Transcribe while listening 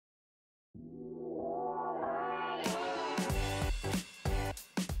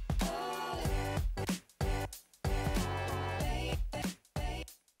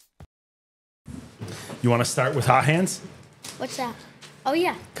You want to start with hot hands? What's that? Oh,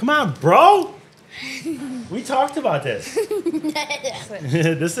 yeah. Come on, bro. We talked about this.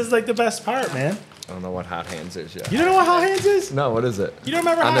 This is like the best part, man. I don't know what hot hands is yet. You don't know what hot hands is? No, what is it? You don't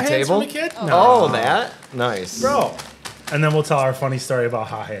remember On hot the hands table? from a kid? Oh, that? Nice. Bro. And then we'll tell our funny story about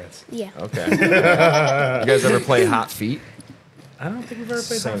hot hands. Yeah. Okay. You guys ever play hot feet? I don't think we've ever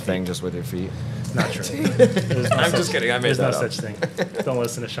played Same hot thing, just with your feet. feet. Not true. I'm just kidding. I made There's no that up. such thing. Don't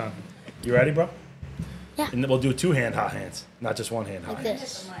listen to Sean. You ready, bro? Yeah. And then we'll do 2-hand hot hands, not just 1-hand hot Like hands.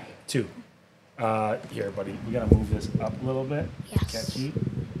 this. 2. Here, buddy. We gotta move this up a little bit. Yes. Catch you,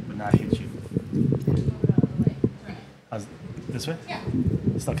 but not hit you. This way? Yeah.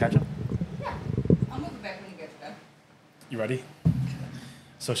 Still catch him? Yeah. I'll move it back when you get there. You ready?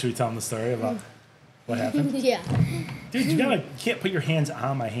 So should we tell him the story about what happened? Yeah. Dude, you can't put your hands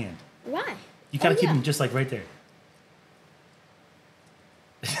on my hand. Why? You gotta keep yeah. them just like right there.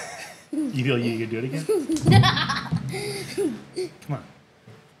 You feel you can do it again? Come on.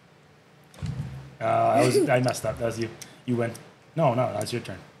 I messed up. That was you. You win. No, that's your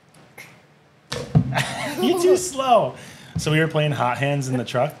turn. You're too slow. So we were playing hot hands in the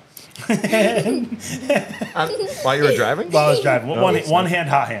truck. While you were driving? While I was driving. No, One hand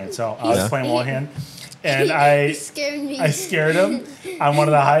hot hand. So I was Yeah. playing one hand. And I He scared me. I scared him on one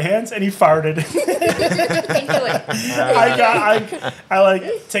of the high hands, and he farted. I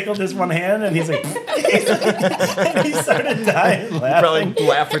like tickled his one hand, and he's like, and he started dying You laughing. probably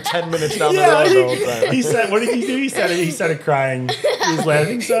laughed for 10 minutes down the Yeah, road the whole time. he said, "What did he do?" He started crying. He was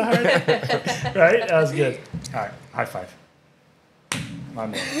laughing so hard. Right? That was good. All right, high five. My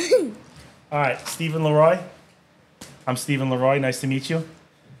man. All right, Stephen Leroy. I'm Stephen Leroy. Nice to meet you.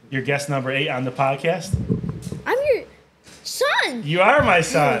 You're guest number 8 on the podcast. I'm your son. You are my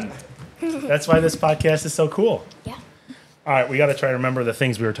son. That's why this podcast is so cool. Yeah. All right, we got to try to remember the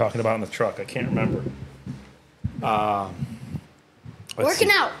things we were talking about in the truck. I can't remember. Working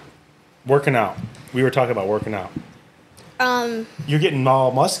out. Working out. We were talking about working out. You're getting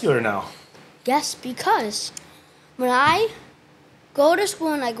all muscular now. Yes, because when I go to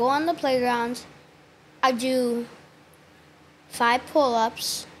school and I go on the playground, I do 5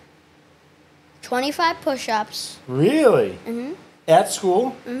 pull-ups, 25 push-ups. Really? Mm-hmm. At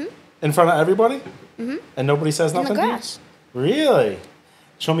school? Mm-hmm. In front of everybody? Mm-hmm. And nobody says In nothing the to you? grass. Really?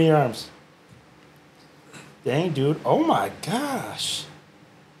 Show me your arms. Dang, dude. Oh, my gosh.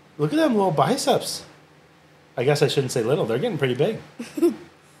 Look at them little biceps. I guess I shouldn't say little. They're getting pretty big.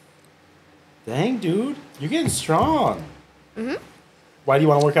 Dang, dude. You're getting strong. Mm-hmm. Why do you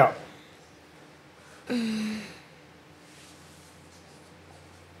want to work out?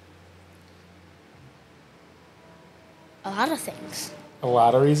 A lot of things. A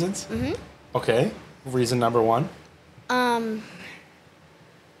lot of reasons? Mm-hmm. Okay. Reason number 1?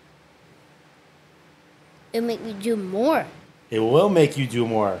 It'll make me do more. It will make you do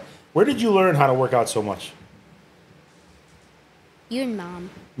more. Where did you learn how to work out so much? You and Mom.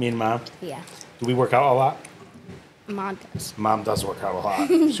 Me and Mom? Yeah. Do we work out a lot? Mom does. Mom does work out a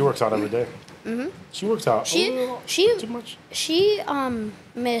lot. She works out every day. Mm-hmm. She works out too much. She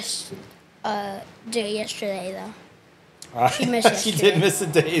missed a day yesterday though. She missed She yesterday. did miss a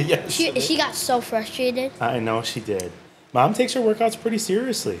day yesterday. She got so frustrated. I know she did. Mom takes her workouts pretty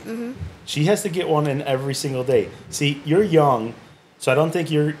seriously. Mm-hmm. She has to get one in every single day. See, you're young, so I don't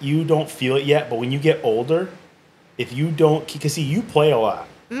think you don't feel it yet. But when you get older, if you don't, because see, you play a lot.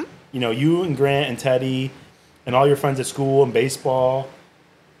 Mm-hmm. You know, you and Grant and Teddy, and all your friends at school and baseball,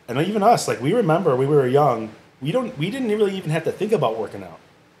 and even us. Like we remember, we were young. We didn't really even have to think about working out.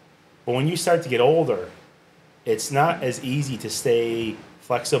 But when you start to get older, it's not as easy to stay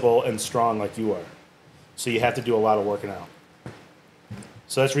flexible and strong like you are. So you have to do a lot of working out.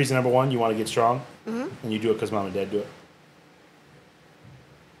 So that's reason number 1. You want to get strong, and you do it because Mom and Dad do it.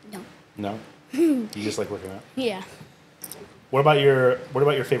 No. No, you just like working out. Yeah. What about your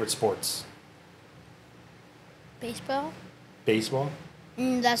favorite sports? Baseball. Baseball,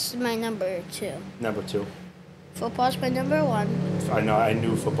 That's my number 2. number 2. Football's my number 1. I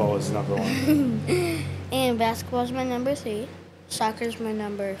knew football was number 1. And basketball's my number 3. Soccer's my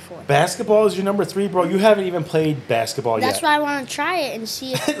number 4. Basketball is your number 3, bro. You haven't even played basketball That's yet. why I want to try it and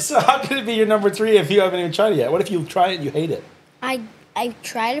see if So how could it be your number 3 if you haven't even tried it yet? What if you try it and you hate it? I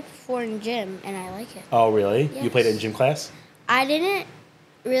tried it before in gym and I like it. Oh, really? You Yes. played it in gym class? I didn't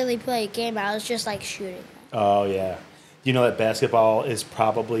really play a game. I was just like shooting. Oh, yeah. You know that basketball is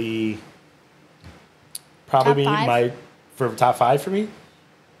probably Top 5? top 5 for me?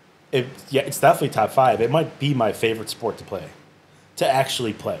 It's definitely top 5. It might be my favorite sport to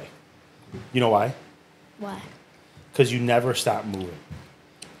actually play. You know why? Why? Because you never stop moving.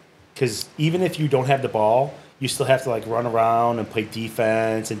 because even if you don't have the ball, you still have to like run around and play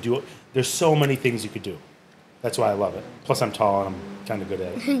defense and do it. There's so many things you could do. That's why I love it. Plus, I'm tall and I'm kind of good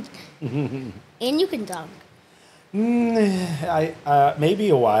at it. And you can dunk. Maybe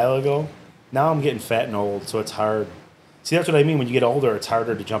a while ago. Now I'm getting fat and old, so it's hard. See, that's what I mean. When you get older, it's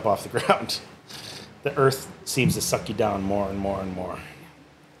harder to jump off the ground. The earth seems to suck you down more and more and more.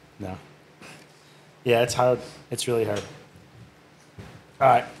 No. Yeah, it's hard. It's really hard. All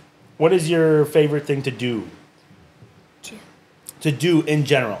right. What is your favorite thing to do? To do in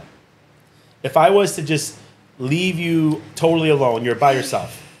general. If I was to just leave you totally alone, you're by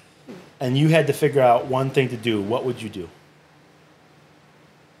yourself, and you had to figure out one thing to do, what would you do?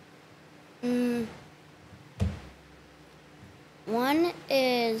 One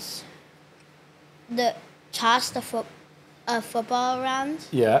is toss the football around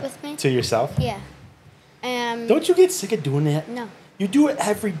with me. To yourself? Yeah. Don't you get sick of doing that? No. You do it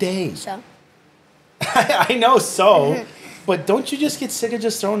every day. So? I know so, but don't you just get sick of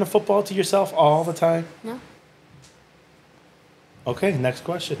just throwing the football to yourself all the time? No. Okay, next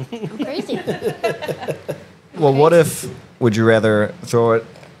question. I'm crazy. Well, what if, would you rather throw it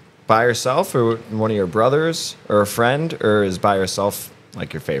by yourself or one of your brothers or a friend, or is by yourself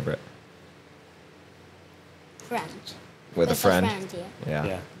like your favorite? Friend. With a friend? Yeah.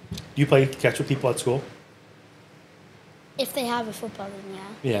 Yeah. Do you play catch with people at school? If they have a football, then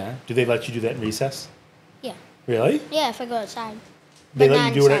yeah. Yeah. Do they let you do that in recess? Yeah. Really? Yeah, if I go outside. They But let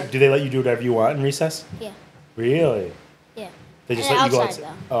not you do inside. do they let you do whatever you want in recess? Yeah. Really? Yeah. They just And let you go outside,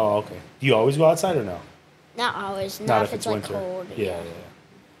 outside. Oh, okay. Do you always go outside or no? Not always. Not if it's like winter. cold. Yeah.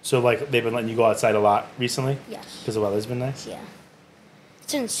 So like they've been letting you go outside a lot recently? Yes. Because the weather's been nice? Yeah.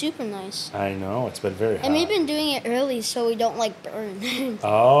 It's been super nice. I know, it's been very hot. And we've been doing it early so we don't like burn.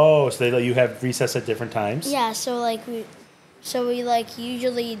 Oh, so they let you have recess at different times? Yeah, so we like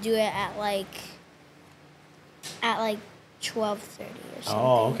usually do it at like 12:30 or something.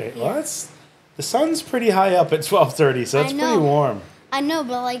 Oh, okay. Yeah. Well, the sun's pretty high up at 12:30, so it's I pretty know. warm. I know,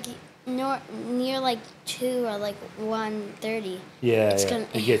 but like near like 2 or like 1:30. Yeah, It's yeah. gonna-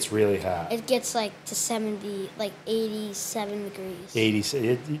 It gets really hot. It gets like to 70, like 87 degrees.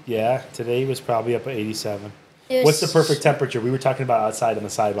 80. Yeah, today was probably up at 87. It was- What's the perfect temperature? We were talking about outside on the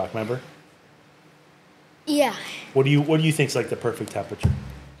sidewalk, remember? Yeah, What do you think's like the perfect temperature?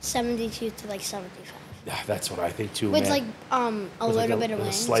 72 to like 75. Yeah, that's what I think too, With man. like a With little like bit of a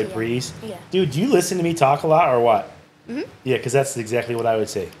wind. slight yeah. breeze. Yeah. Dude, do you listen to me talk a lot or what? Mhm. Yeah, because that's exactly what I would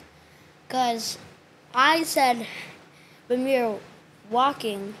say. Because I said, when we were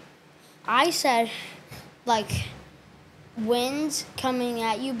walking, I said, like, winds coming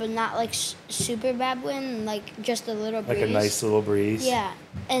at you, but not like super bad wind, like just a little breeze. Like a nice little breeze. Yeah,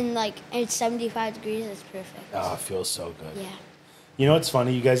 and like it's 75 degrees. It's perfect. Oh, it feels so good. Yeah. You know what's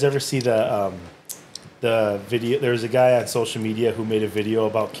funny? You guys ever see the video? There's a guy on social media who made a video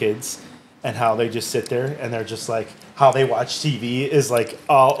about kids and how they just sit there and they're just like, how they watch TV is like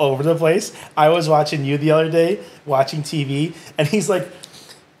all over the place. I was watching you the other day, watching TV, and he's like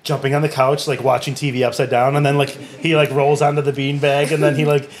jumping on the couch, like watching TV upside down, and then like he like rolls onto the beanbag, and then he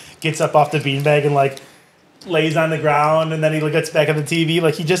like gets up off the beanbag and like lays on the ground, and then he gets back on the TV.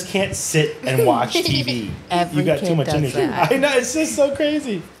 Like he just can't sit and watch TV. Every You got kid too much does energy. that. I know, it's just so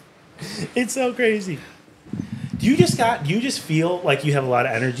crazy. It's so crazy. Do you just feel like you have a lot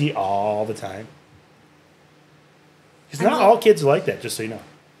of energy all the time? Because not all kids are like that, just so you know.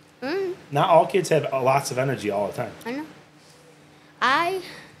 Mm, Not all kids have lots of energy all the time. I know. I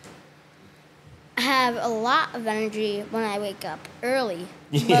have a lot of energy when I wake up early,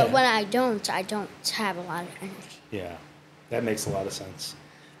 Yeah. but when I don't have a lot of energy. Yeah, that makes a lot of sense.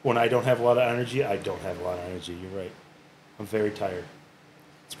 When I don't have a lot of energy, I don't have a lot of energy. You're right. I'm very tired.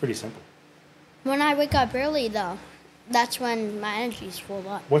 It's pretty simple. When I wake up early, though, that's when my energy's full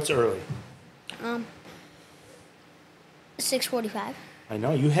up. What's early? 6:45. I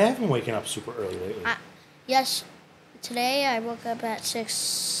know you have been waking up super early lately. Yes, today I woke up at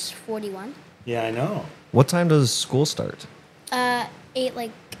 6:41. Yeah, I know. What time does school start? 8:10.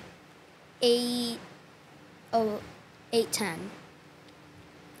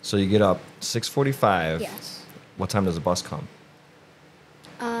 So you get up 6:45. Yes. What time does the bus come?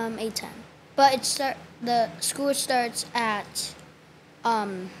 8:10. But the school starts at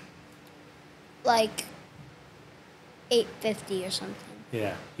like 8:50 or something.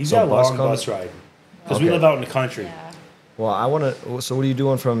 Yeah, he's So got a bus long comes- bus ride because we Okay. live out in the country. Yeah. Well, I want to. So what are you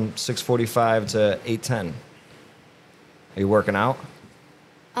doing from 6:45 to 8:10? Are you working out?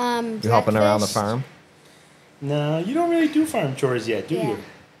 You helping around the breakfast. farm? No, you don't really do farm chores yet, do Yeah. you?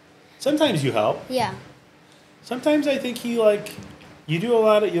 Sometimes you help. Yeah. Sometimes I think he You do a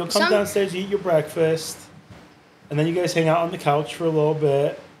lot of. You'll come Some- downstairs, you eat your breakfast, and then you guys hang out on the couch for a little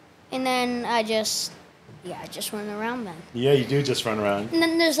bit. And then I just run around then. Yeah, you do just run around. And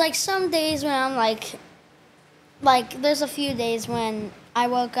then there's like some days when I'm like there's a few days when I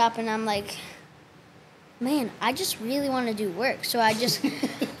woke up and I'm like, man, I just really want to do work. So I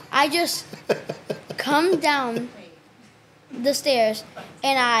just come down the stairs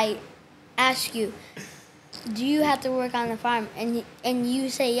and I ask you, do you have to work on the farm? And you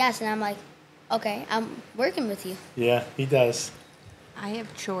say yes, and I'm like, okay, I'm working with you. Yeah, he does. I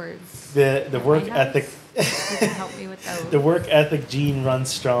have chores. The work I have- ethic. You can help me with those. The work ethic gene runs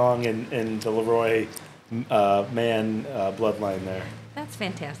strong in the Leroy man bloodline there. That's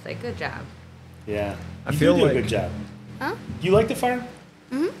fantastic. Good job. Yeah, I you feel do a like- good job. Huh? You like the farm?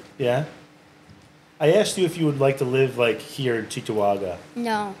 Mhm. Yeah. I asked you if you would like to live like here in Cheektowaga.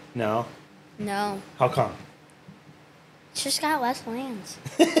 No, No. no. How come? It's just got less lands.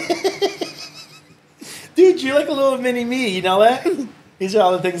 Dude, you're like a little mini me. You know that? These are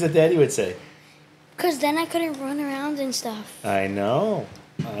all the things that Daddy would say. Cause then I couldn't run around and stuff. I know.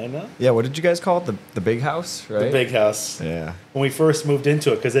 I know. Yeah, what did you guys call it? The big house, right? The big house. Yeah. When we first moved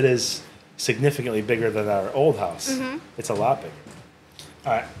into it, because it is significantly bigger than our old house. Mm-hmm. It's a lot bigger.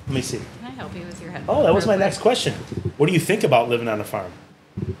 All right, let me see. Can I help you with your head? Oh, that was my real quick? next question. What do you think about living on a farm?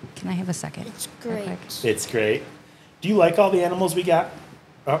 Can I have a second? It's Real great. quick? It's great. Do you like all the animals we got?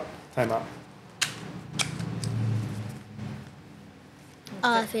 Oh, time out.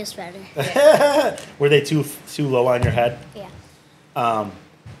 Oh, it feels better. Were they too low on your head? Yeah.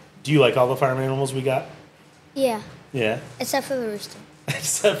 Do you like all the farm animals we got? Yeah. Yeah. Except for the rooster.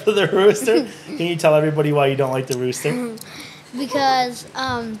 Except for the rooster. Can you tell everybody why you don't like the rooster? Because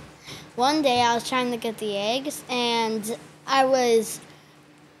one day I was trying to get the eggs and I was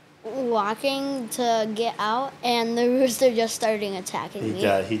walking to get out and the rooster just started attacking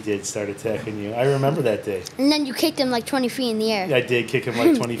me. He did start attacking you. I remember that day. And then you kicked him like 20 feet in the air. I did kick him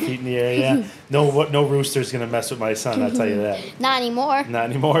like 20 feet in the air. Yeah. No rooster's gonna mess with my son. I'll tell you that. Not anymore. Not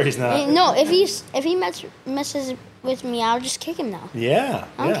anymore. He's not. No, if he messes with me, I'll just kick him now. Yeah.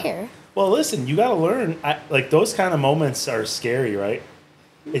 I don't yeah. care. Well, listen, you got to learn. Like those kind of moments are scary, right?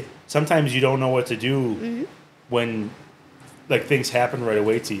 Sometimes you don't know what to do when like things happen right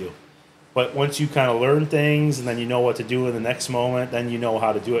away to you. But once you kind of learn things and then you know what to do in the next moment, then you know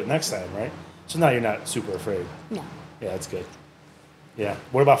how to do it next time, right? So now you're not super afraid. No. Yeah, that's good. Yeah.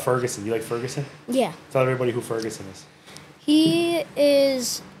 What about Ferguson? You like Ferguson? Yeah. Tell everybody who Ferguson is. He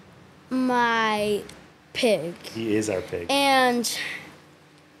is my pig. He is our pig. And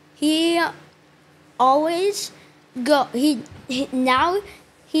he always now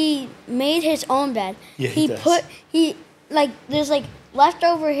he made his own bed. Yeah, he does. There's like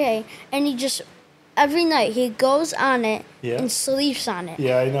leftover hay and he just every night he goes on it Yeah. and sleeps on it.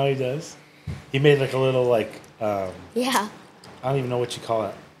 Yeah, I know he does. He made like a little Yeah. I don't even know what you call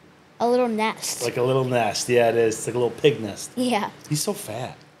it. A little nest. Like a little nest. Yeah, it is. It's like a little pig nest. Yeah. He's so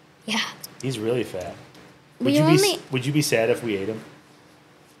fat. Yeah. He's really fat. Would We you only would you be sad if we ate him?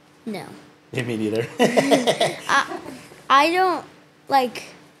 No. Yeah, me neither. I don't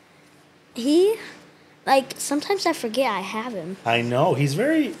sometimes I forget I have him. I know. He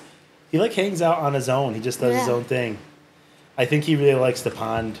like hangs out on his own. He just does his Yeah. own thing. I think he really likes the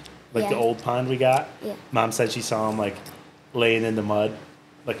pond, like the Yeah. old pond we got. Yeah. Mom said she saw him like laying in the mud,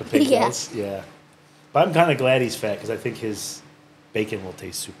 like a pig Yeah. does. Yeah. But I'm kind of glad he's fat because I think his bacon will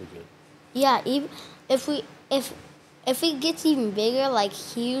taste super good. Yeah, even if he gets even bigger, like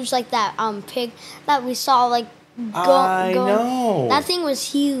huge, like that pig that we saw like I going. know. That thing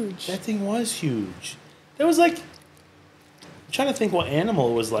was huge. That thing was huge. That was like, I'm trying to think what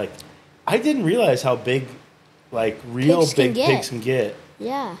animal it was like. I didn't realize how big, like real Pigs can big get. pigs can get.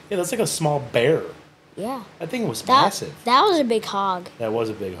 Yeah, Yeah, that's like a small bear. yeah. That thing was That massive. that was a big hog. That was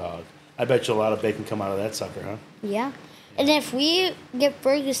a big hog. I bet you a lot of bacon come out of that sucker, huh? Yeah, and if we get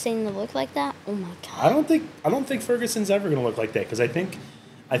Ferguson to look like that, oh my I god. don't think Ferguson's ever gonna look like that because I think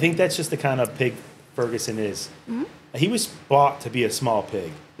that's just the kind of pig Ferguson is. Mm-hmm. He was bought to be a small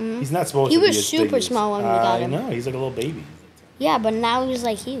pig. He's not supposed He to be was as big super as- small when we got him. I know. He's like a little baby. Yeah, but now he's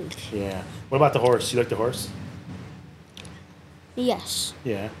like huge. Yeah. What about the horse? You like the horse? Yes,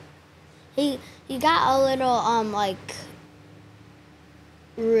 Yeah. he got a little like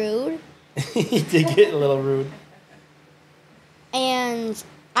rude, He did get a little rude. and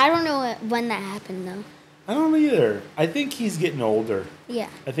I don't know when that happened though. I don't know either. I think he's getting older. Yeah.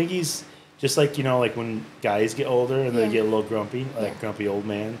 I think he's just like, like when guys get older and they Yeah. get a little grumpy, like Yeah. grumpy old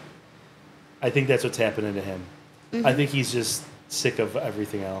man. I think that's what's happening to him. I think he's just sick of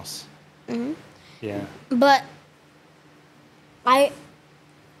everything else. Mhm. Yeah. But I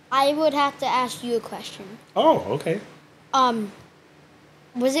would have to ask you a question. Oh, okay.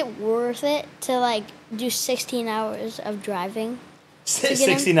 Was it worth it to like do 16 hours of driving? get him?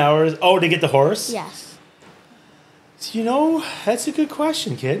 16 hours. Oh, to get the horse? Yes. You know, that's a good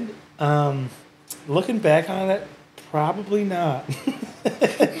question, kid. Looking back on it, probably not.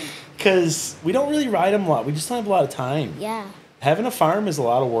 Because we don't really ride them a lot. We just don't have a lot of time. Yeah. Having a farm is a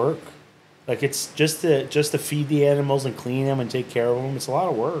lot of work. Like, it's just to feed the animals and clean them and take care of them. It's a lot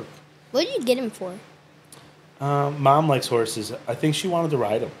of work. What did you get him for? Mom likes horses. I think she wanted to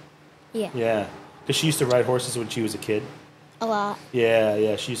ride them. Yeah. Yeah. Because she used to ride horses when she was a kid. A lot.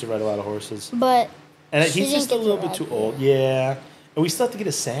 Yeah. She used to ride a lot of horses. But And she he's didn't just a get to little bit ride too it. old. Yeah. And we still have to get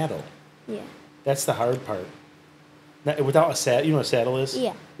a saddle. yeah. That's the hard part. Without a saddle, you know what a saddle is?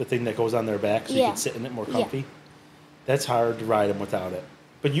 Yeah. The thing that goes on their back so you Yeah. can sit in it more Yeah. comfy. That's hard to ride them without it.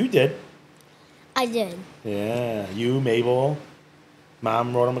 But you did. I did. Yeah. You, Mabel.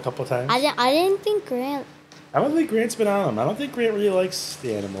 Mom rode them a couple times. I didn't think Grant. I don't think Grant's been on them. I don't think Grant really likes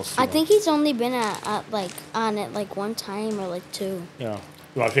the animals too I think much. he's only been like on it like one time or like two. Yeah.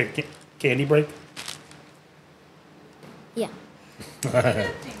 You want to take a candy break? Yeah.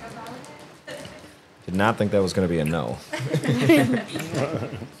 Did not think that was going to be a no.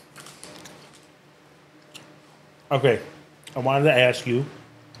 Okay. I wanted to ask you.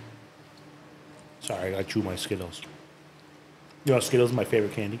 Sorry, I got to chew my Skittles. You know, Skittles is my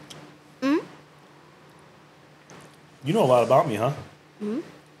favorite candy. Mm? You know a lot about me, huh? Mm?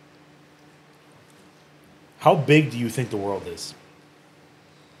 How big do you think the world is?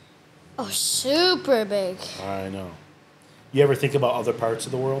 Oh, super big. I know. You ever think about other parts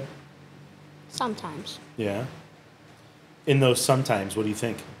of the world? Sometimes. Yeah. In those sometimes, what do you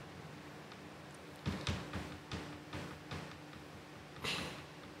think?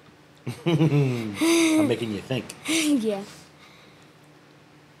 I'm making you think. yeah.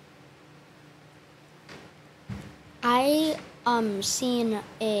 I seen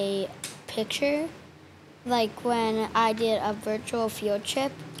a picture like when I did a virtual field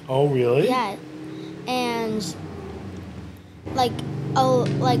trip. Oh, really? Yeah. And like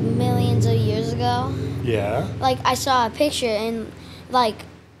like millions of years ago, Yeah. like I saw a picture and like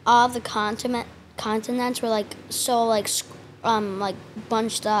all the continents were like so like like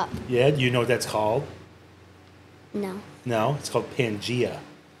bunched up. Yeah, do you know what that's called? No. No, it's called Pangea.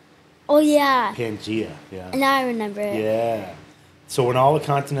 Oh yeah. Pangea, yeah. Now I remember it. Yeah. So when all the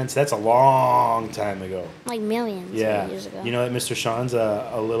continents, that's a long time ago. Like millions Yeah. of years ago. You know that Mr. Sean's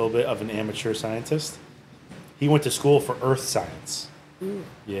a little bit of an amateur scientist? He went to school for earth science. Ooh.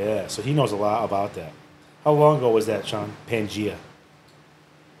 Yeah, so he knows a lot about that. How long ago was that, Sean? Pangea.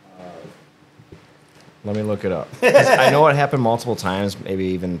 Let me look it up. 'Cause I know it happened multiple times, maybe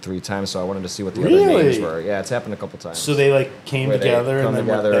even 3 times, so I wanted to see what the other Really? names were. Yeah, it's happened a couple times. So they like came Where they together and come then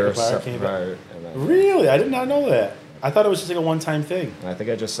together, went back apart, came back. separate, and then- Really? I did not know that. I thought it was just like a one-time thing. And I think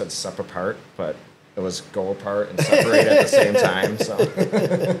I just said separate apart, but it was go apart and separate at the same time. So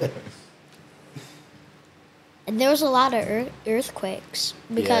And there was a lot of earthquakes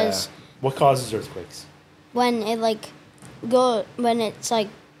because Yeah. What causes earthquakes? when it like when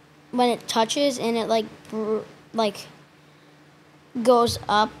it touches and it like goes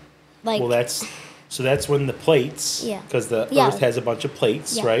up like Well, that's when the plates, Yeah. because the Yeah. Earth has a bunch of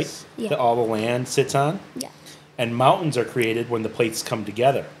plates, Yes. right? Yeah. That all the land sits on. yeah. And mountains are created when the plates come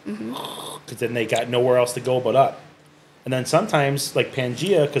together. Because then they got nowhere else to go but up. And then sometimes, like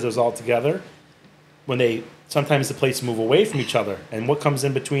Pangea, because it was all together, sometimes the plates move away from each other. And what comes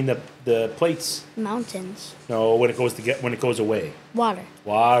in between the plates? Mountains, No, when it goes away. water.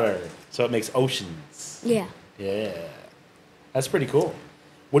 Water. So it makes oceans. Yeah. Yeah. That's pretty cool.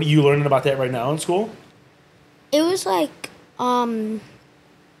 What are you learning about that right now in school? It was like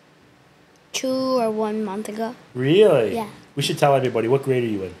 2 or 1 month ago. Really? Yeah. We should tell everybody, what grade are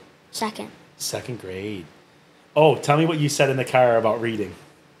you in? Second. Second grade. Oh, tell me what you said in the car about reading.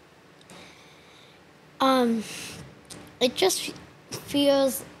 It just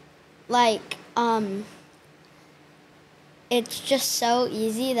feels like it's just so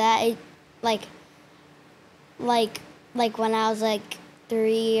easy that it like when I was like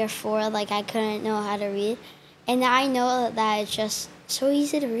 3 or 4, like I couldn't know how to read, and now I know that it's just so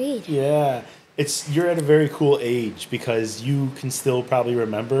easy to read. Yeah. You're at a very cool age because you can still probably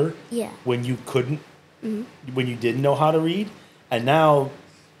remember Yeah. when you couldn't, when you didn't know how to read. And now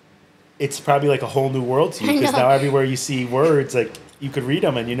it's probably like a whole new world to you I because know. now everywhere you see words, like you could read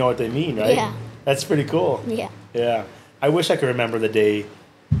them and you know what they mean, right? Yeah. That's pretty cool. Yeah. Yeah. I wish I could remember the day.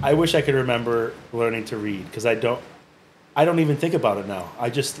 I wish I could remember learning to read because I don't even think about it now. I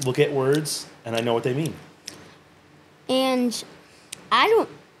just look at words and I know what they mean. And I don't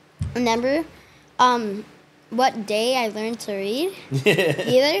remember what day I learned to read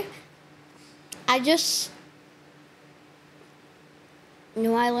either. I just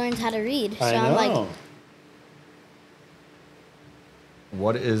knew I learned how to read. So I I'm like, know.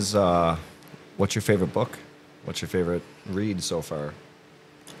 What's your favorite book? What's your favorite read so far?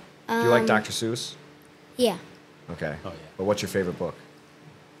 Do you like Dr. Seuss? yeah. Okay. Oh, yeah. But what's your favorite book?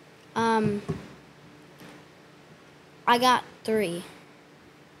 I got 3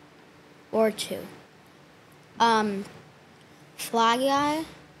 or 2. Fly Guy.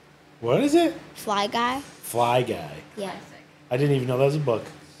 What is it? Fly Guy. Fly Guy. Yeah. I didn't even know that was a book.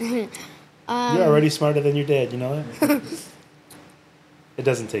 You're already smarter than your dad, you know that? It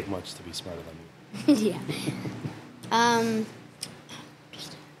doesn't take much to be smarter than me. Yeah.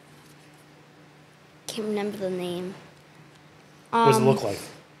 Can't remember the name. What does it look like?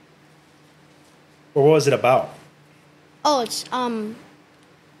 Or what was it about? Oh, it's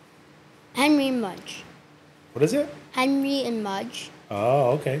Henry and Mudge. What is it? Henry and Mudge.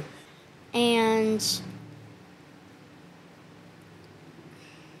 Oh, okay. And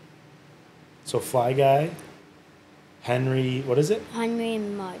So Fly Guy, Henry, what is it? Henry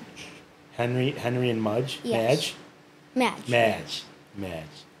and Mudge. Henry and Mudge? Yes. Madge. Madge.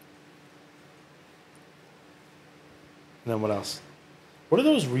 And then what else? What are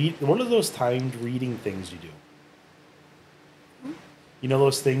those timed reading things you do? You know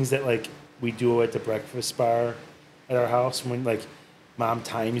those things that like we do at the breakfast bar at our house when like mom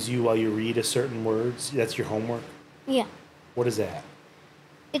times you while you read a certain words? That's your homework? Yeah. What is that?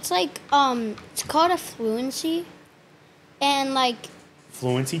 It's like it's called a fluency, and like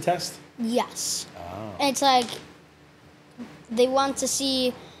Fluency test? yes, Oh. and it's like they want to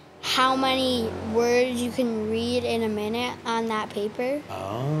see how many words you can read in a minute on that paper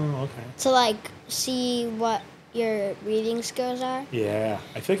Oh, okay. to like see what your reading skills are. Yeah.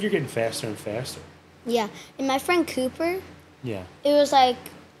 I feel like you're getting faster and faster. Yeah, and my friend Cooper, Yeah. it was like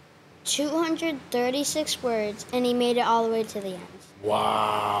 236 words, and he made it all the way to the end.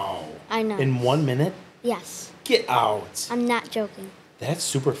 Wow. I know. In 1 minute? Yes, Get out. I'm not joking. That's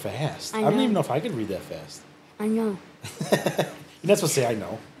super fast. I I don't know. even know if I could read that fast. I know. You're not supposed to say I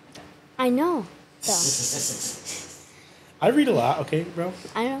know. I know. So I read a lot, okay, bro?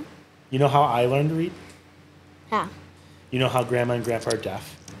 I know. You know how I learned to read? How? You know how grandma and grandpa are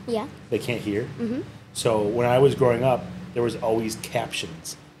deaf? Yeah. They can't hear? Mm-hmm. So when I was growing up, there was always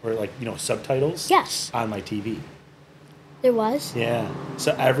captions or like, subtitles Yes. on my TV. There was. Yeah.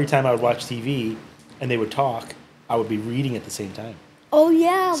 So every time I would watch TV and they would talk, I would be reading at the same time. Oh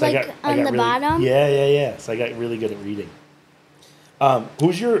yeah, So like on the really, bottom. Yeah. So I got really good at reading.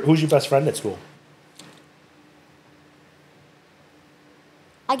 Who's your best friend at school?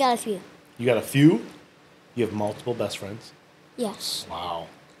 I got a few. You got a few? You have multiple best friends? Yes. Wow.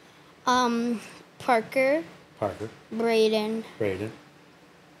 Parker, Parker, Braden, Braden.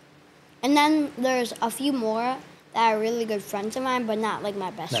 and then there's a few more that are really good friends of mine, but not like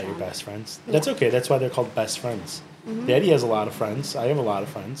my best Not friend. your best friends. Yeah. That's okay. That's why they're called best friends. Daddy has a lot of friends. I have a lot of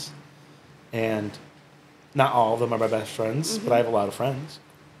friends. And not all of them are my best friends, but I have a lot of friends.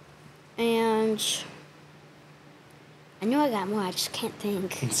 And I know I got more. I just can't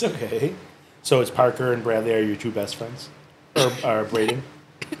think. It's okay. So it's Parker and Bradley are your two best friends? Or Braden?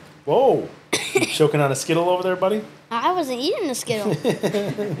 Whoa. You choking on a Skittle over there, buddy? I wasn't eating the Skittle.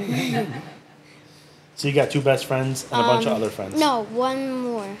 So you got two best friends and a bunch of other friends? No, one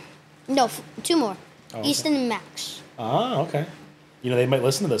more. No, 2 more. Oh, okay. Easton and Max. Ah, okay. They might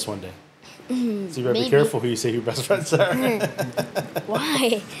listen to this one day. So you better be Maybe. careful who you say your best friends are.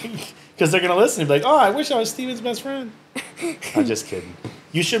 Why? Because they're going to listen and be like, oh, I wish I was Steven's best friend. I'm just kidding.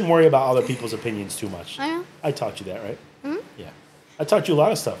 You shouldn't worry about other people's opinions too much. I know. I taught you that, right? Yeah. I taught you a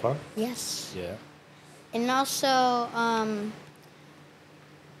lot of stuff, huh? Yes. Yeah. And also,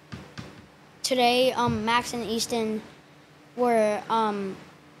 today, Max and Easton were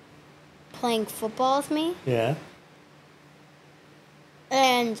playing football with me, Yeah.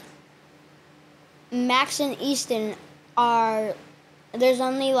 and Max and Easton there's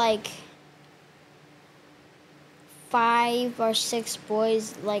only like 5 or 6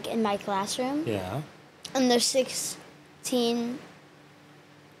 boys like in my classroom, Yeah. and there's 16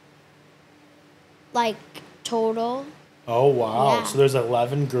 like total. Oh, wow. Yeah. So there's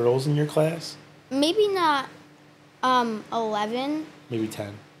 11 girls in your class? Maybe not 11. Maybe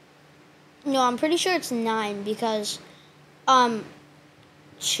 10. No, I'm pretty sure it's 9 because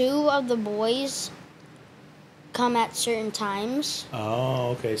 2 of the boys come at certain times.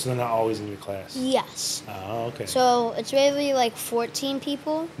 Oh, okay. So they're not always in your class? Yes. Oh, okay. So it's really like 14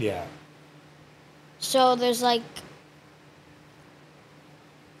 people. Yeah. So there's like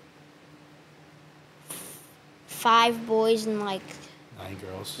 5 boys and like 9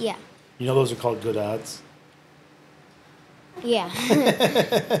 girls. yeah. You know those are called good odds? Yeah.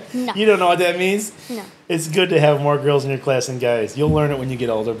 No. You don't know what that means? No. It's good to have more girls in your class than guys. You'll learn it when you get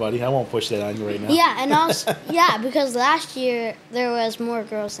older, buddy. I won't push that on you right now. Yeah, and also yeah, because last year there was more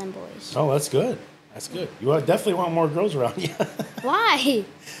girls than boys. Oh, that's good. That's good. You definitely want more girls around you. Why?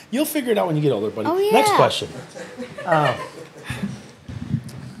 You'll figure it out when you get older, buddy. Oh, yeah. Next question.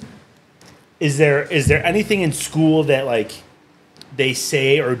 Is there anything in school that like they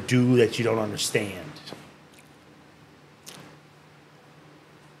say or do that you don't understand?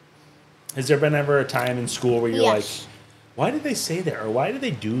 Has there been ever a time in school where you're Yes. like, why did they say that or why did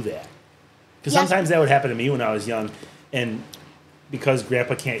they do that? Because Yes. sometimes that would happen to me when I was young, and because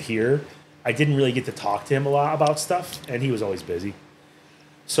Grandpa can't hear, I didn't really get to talk to him a lot about stuff, and he was always busy.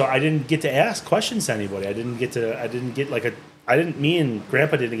 So I didn't get to ask questions to anybody. Me and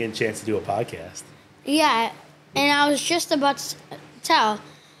Grandpa didn't get a chance to do a podcast. Yeah, and I was just about to tell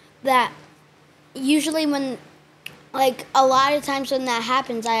that usually when, like, a lot of times when that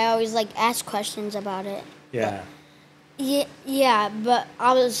happens, I always, like, ask questions about it. Yeah. Yeah, but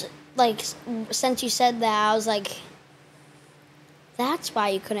I was, like, since you said that, I was like, that's why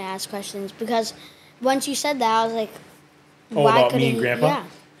you couldn't ask questions. Because once you said that, I was like, Oh, why about couldn't me and you- Grandpa? Yeah.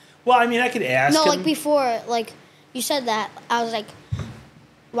 Well, I mean, I could ask No, him. like, before, like, you said that, I was like,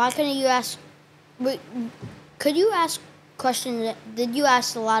 why couldn't you ask... Could you ask questions? Did you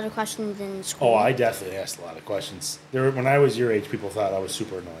ask a lot of questions in school? Oh, I definitely asked a lot of questions. When I was your age, people thought I was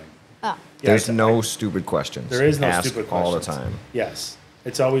super annoying. Oh. There's I- no stupid questions. There is no Ask stupid questions. all the time. Yes.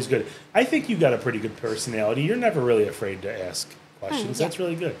 It's always good. I think you got a pretty good personality. You're never really afraid to ask questions. yeah. That's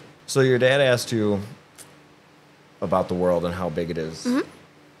really good. So your dad asked you about the world and how big it is. Mm-hmm.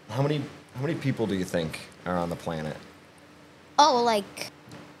 How many people do you think are on the planet? Oh, like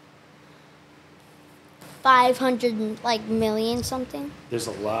 500 like million something. There's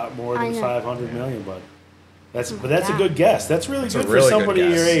a lot more I than know. 500 million, but that's a God. good guess. That's really It's good a really for somebody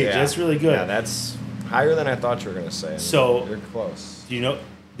good your guess. age. Yeah. That's really good. Yeah, that's higher than I thought you were going to say. I mean, So- you're close. Do you know?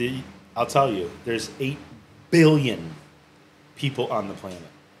 I'll tell you. There's 8 billion people on the planet.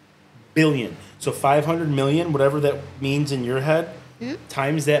 Billion. So 500 million, whatever that means in your head,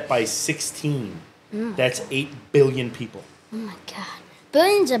 times that by 16. That's 8 billion people. Oh my God,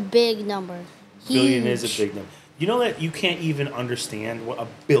 billion's a big number. Billion is Huge. a big number. You know that you can't even understand what a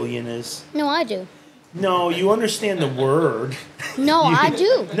billion is? No, I do. No, you understand the word. No, I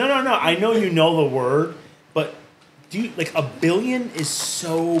do. No. I know you know the word, but like a billion is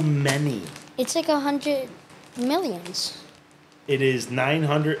so many. It's like 100 millions. It is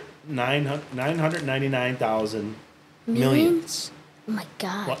 999,000 millions. Oh my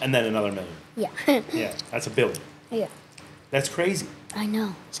God. Well, and then another million. Yeah. Yeah, that's a billion. Yeah. That's crazy. I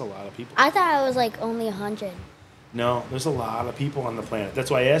know. That's a lot of people. I thought it was like only 100. No, there's a lot of people on the planet. That's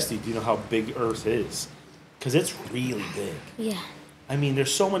why I asked you, do you know how big Earth is? Because it's really big. Yeah. I mean,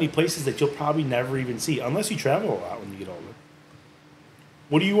 there's so many places that you'll probably never even see, unless you travel a lot when you get older.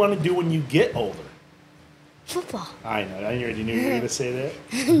 What do you want to do when you get older? Football. I know. I already knew you were going to say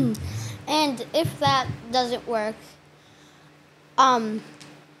that. And if that doesn't work,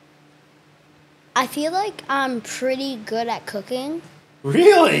 I feel like I'm pretty good at cooking.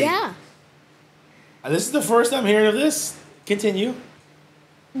 Really? Yeah. This is the first I'm hearing of this. Continue.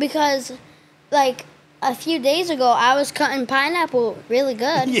 Because, like, a few days ago, I was cutting pineapple really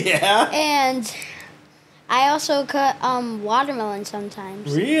good. Yeah. And I also cut watermelon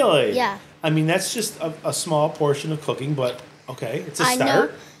sometimes. Really? Yeah. I mean, that's just a small portion of cooking, but okay, it's a I know.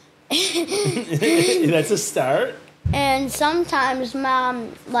 start. That's a start. And sometimes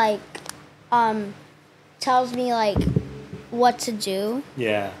Mom, like, tells me, like, what to do.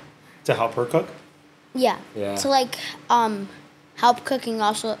 Yeah. To help her cook? Yeah. Yeah. To, like, help cooking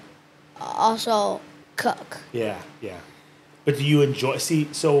also cook. Yeah, yeah. But do you enjoy? See,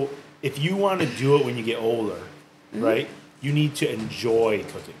 so if you want to do it when you get older, right? You need to enjoy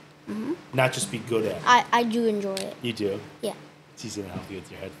cooking, not just be good at it. I do enjoy it. You do. Yeah. She's gonna help you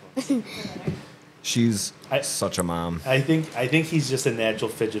with your headphones. She's I- such a mom. I think he's just a natural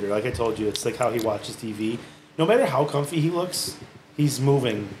fidgeter. Like I told you, it's like how he watches TV. No matter how comfy he looks, he's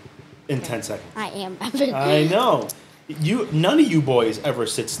moving in 10 seconds. I am. I know. None of you boys ever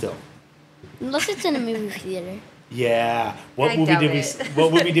sit still. Unless it's in a movie theater. Yeah. What I movie doubt did it.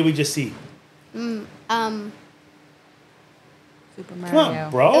 What movie did we just see? Super Come Mario.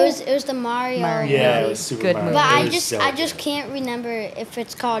 on, bro. It was the Mario. Mario. Yeah, it movie. was Super Good Mario. movie. But It I was just so I just good. can't remember if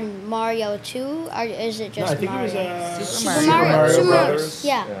it's called Mario 2 or is it No, just I think Mario? it was Super Super Mario. Mario. Super Super Mario Mario. Brothers.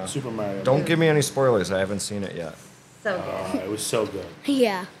 Yeah. Super Mario. Don't give me any spoilers. I haven't seen it yet. So good. It was so good.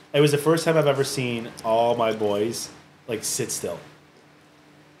 Yeah. It was the first time I've ever seen all my boys like sit still.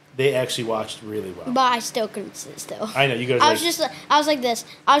 They actually watched really well. But I still couldn't sit still. I know you guys. I was like this.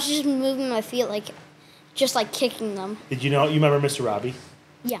 I was just moving my feet just like kicking them. Did you know? You remember Mr. Robbie?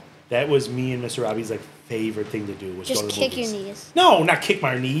 Yeah. That was me and Mr. Robbie's like favorite thing to do was Just go to the kick movies. your knees. No, not kick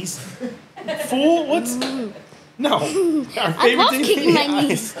my knees. Fool, what's no? Our I love thing kicking my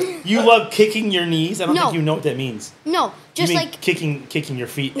knees. You love kicking your knees? I don't No. think you know what that means. No, just you mean like kicking your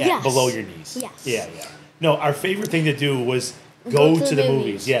feet Yes. below your knees. Yes. Yeah. No, our favorite thing to do was go to the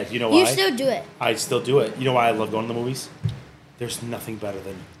movies. Yeah, you know why? You still do it. I still do it. You know why I love going to the movies? There's nothing better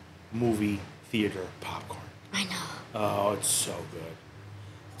than movie theater popcorn. I know. Oh, it's so good.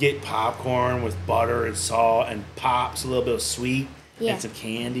 Get popcorn with butter and salt and pops, a little bit of sweet Yeah. and some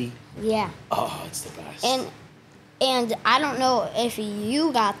candy. Yeah. Oh, it's the best. And I don't know if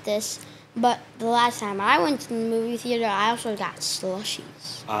you got this, but the last time I went to the movie theater, I also got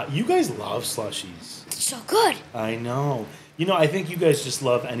slushies. You guys love slushies. It's so good. I know. You know, I think you guys just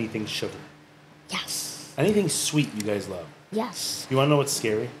love anything sugar. Yes. Anything sweet you guys love. Yes. You want to know what's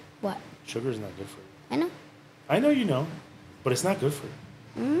scary? What? Sugar is not good for you. I know. I know you know, but it's not good for you.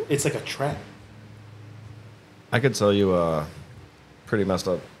 Mm-hmm. It's like a trap. I could tell you a pretty messed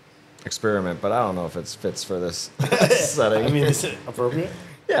up experiment, but I don't know if it fits for this setting. I mean, is it appropriate?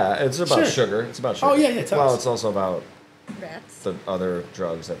 yeah, it's about Sure. sugar. It's about sugar. Oh, yeah, tell Well, us. it's also about Rats. the other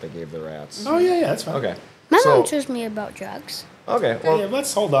drugs that they gave the rats. Oh, yeah, that's fine. Okay. My so, mom told me about drugs. Okay. Well, Well,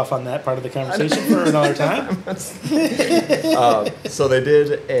 let's hold off on that part of the conversation for another time. so they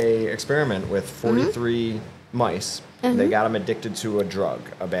did a experiment with 43 mice. They got them addicted to a drug,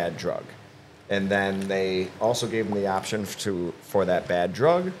 a bad drug, and then they also gave them the option for that bad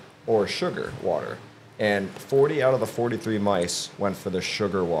drug or sugar water. And 40 out of the 43 mice went for the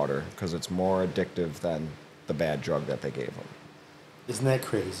sugar water because it's more addictive than the bad drug that they gave them. Isn't that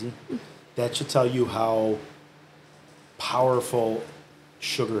crazy? That should tell you how powerful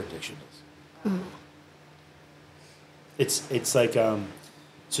sugar addiction is. It's like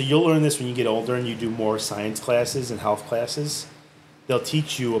so you'll learn this when you get older and you do more science classes and health classes. They'll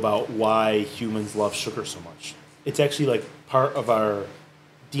teach you about why humans love sugar so much. It's actually like part of our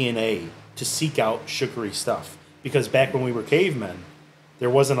DNA to seek out sugary stuff. Because back when we were cavemen, there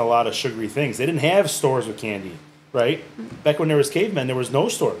wasn't a lot of sugary things. They didn't have stores with candy, right? Back when there was cavemen, there was no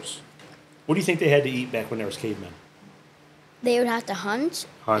stores. What do you think they had to eat back when there was cavemen? They would have to hunt.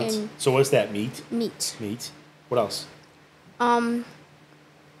 Hunt. And So what's that? Meat? meat. Meat. What else? Um.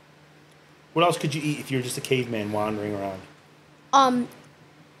 What else could you eat if you were just a caveman wandering around?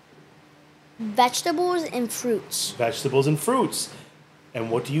 Vegetables and fruits. Vegetables and fruits. And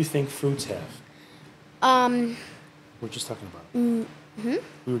what do you think fruits have? We're just talking about it.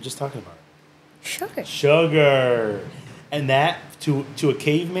 We were just talking about it. Sugar. Sugar. And that, to a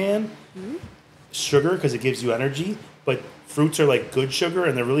caveman, sugar, because it gives you energy, but fruits are like good sugar,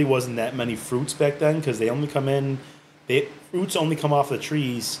 and there really wasn't that many fruits back then, because fruits only come off the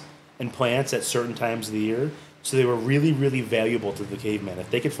trees and plants at certain times of the year, so they were really, really valuable to the caveman.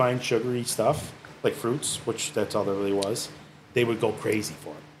 If they could find sugary stuff, like fruits, which that's all there really was, they would go crazy for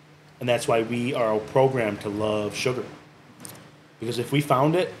it. And that's why we are programmed to love sugar. Because if we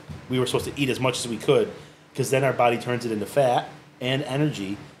found it, we were supposed to eat as much as we could, because then our body turns it into fat and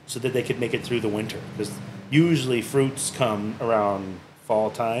energy so that they could make it through the winter. Because usually fruits come around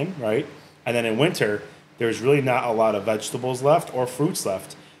fall time, right? And then in winter, there's really not a lot of vegetables left or fruits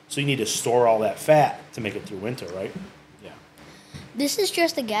left. So you need to store all that fat to make it through winter, right? Yeah. This is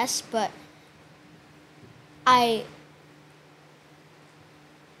just a guess, but I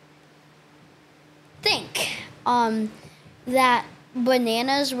think that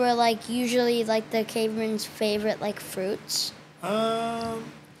bananas were like usually like the caveman's favorite like fruits.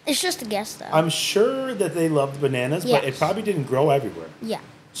 It's just a guess though. I'm sure that they loved bananas, but it Yes. probably didn't grow everywhere. Yeah.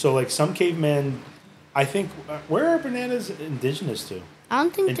 So like some cavemen, I think, where are bananas indigenous to? I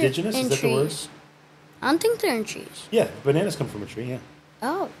don't think Indigenous, they're in is that trees. the word? I don't think they're in trees. Yeah, bananas come from a tree, yeah.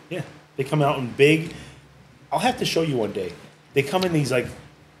 Oh. Yeah, they come out in big. I'll have to show you one day. They come in these like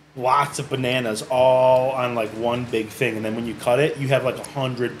lots of bananas all on like one big thing, and then when you cut it, you have like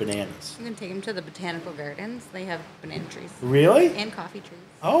 100 bananas. You can take them to the botanical gardens. They have banana trees Really? and coffee trees.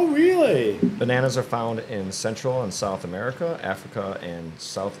 Oh, really? Bananas are found in Central and South America, Africa, and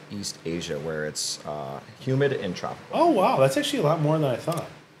Southeast Asia, where it's humid and tropical. Oh, wow. That's actually a lot more than I thought.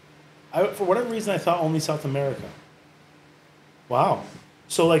 For whatever reason, I thought only South America. Wow.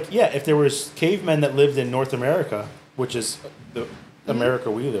 So, like, yeah, if there was cavemen that lived in North America, which is the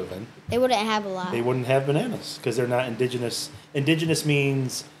America we live in, They wouldn't have a lot. they wouldn't have bananas because they're not indigenous. Indigenous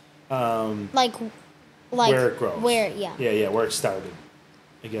means like where it grows. Where yeah. Yeah, where it started.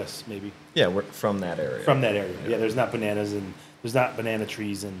 I guess maybe Yeah, we're from that area. from that area. Yeah, there's not bananas and there's not banana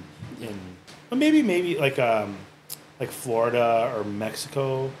trees in but maybe like Florida or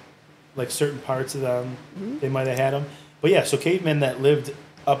Mexico, like certain parts of them, they might have had them. But yeah, so cavemen that lived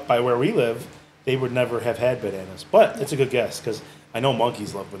up by where we live, they would never have had bananas. But it's a good guess because I know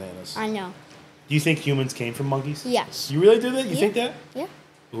monkeys love bananas. I know. Do you think humans came from monkeys? Yes. You really do that? You Yeah. think that? Yeah.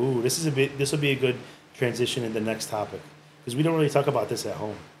 Ooh, this will be a good transition in the next topic because we don't really talk about this at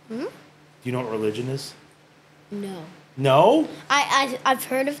home. Hmm? Do you know what religion is? No. No? I've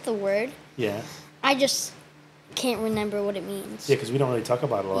heard of the word. Yeah. I just can't remember what it means. Yeah, because we don't really talk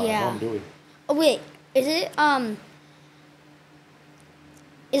about it a lot Yeah. at home, do we? Oh wait, is it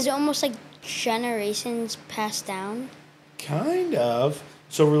almost like generations passed down? Kind of.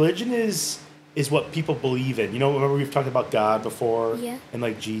 So religion is what people believe in. You know, remember we've talked about God before, Yeah. and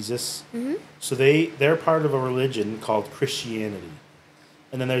like Jesus. Mhm. So they're part of a religion called Christianity,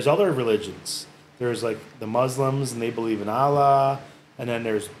 and then there's other religions. There's like the Muslims, and they believe in Allah, and then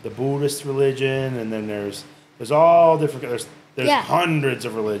there's the Buddhist religion, and then there's all different. There's Yeah. hundreds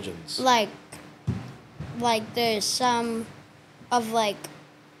of religions. Like there's some of like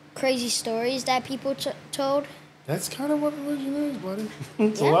crazy stories that people told. That's kind of what religion is, buddy.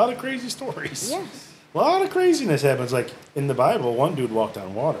 It's a Yeah. lot of crazy stories. Yes. A lot of craziness happens. Like in the Bible, one dude walked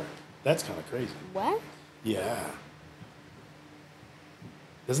on water. That's kind of crazy. What? Yeah.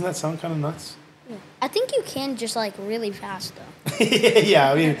 Doesn't that sound kind of nuts? Yeah. I think you can just like really fast though.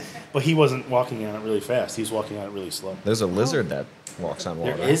 Yeah, I mean, but he wasn't walking on it really fast. He was walking on it really slow. There's a lizard that walks on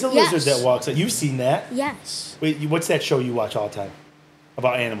water. There is a Yes. lizard that walks. You've seen that? Yes. Wait, what's that show you watch all the time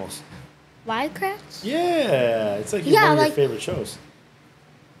about animals? Wildcrafts? Yeah, it's like Yeah, one of like- your favorite shows.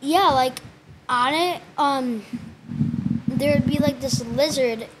 Yeah, like on it, there would be like this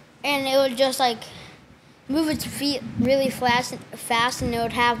lizard, and it would just like move its feet really fast, and it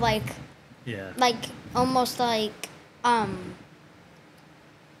would have like Yeah. almost like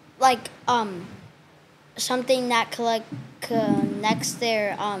something that connects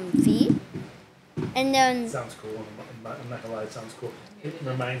their feet, and then Sounds cool. I'm not gonna lie, it sounds cool. It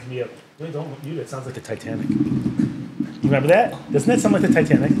reminds me of. Wait, don't mute it. It sounds like the Titanic. You remember that? Doesn't that sound like the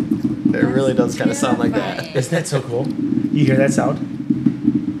Titanic? It really does kind of sound like that. Terrifying. Isn't that so cool? You hear that sound?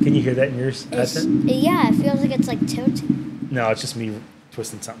 Can you hear that in yours? it's, headset? yeah, it feels like it's like tilting. No, it's just me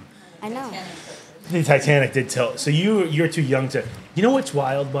twisting something. I know. The Titanic did tilt. So you're too young to. You know what's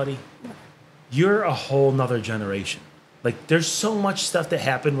wild, buddy? You're a whole nother generation. Like there's so much stuff that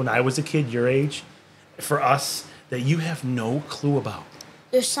happened when I was a kid, your age, for us that you have no clue about.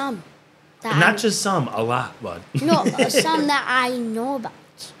 There's some that Not just some, a lot, bud. no, some that I know about.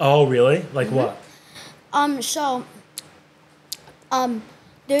 Oh, really? Like what? So,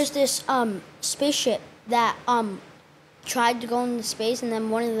 there's this spaceship that tried to go into space, and then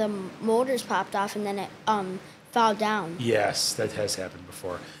one of the motors popped off, and then it fell down. Yes, that has happened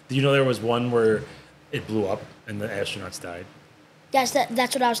before. Did you know there was one where it blew up and the astronauts died? Yes,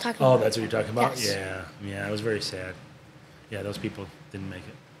 that's what I was talking Oh, about. that's what you're talking about? Yes. Yeah, it was very sad. Yeah, those people didn't make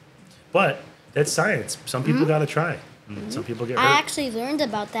it. But that's science. Some people got to try. And some people get hurt. I actually learned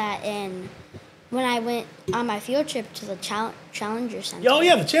about that when I went on my field trip to the Challenger Center. Oh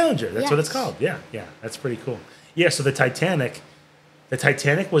yeah, the Challenger. That's what it's Yes. called. Yeah, that's pretty cool. Yeah, so the Titanic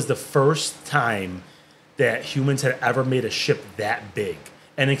was the first time that humans had ever made a ship that big.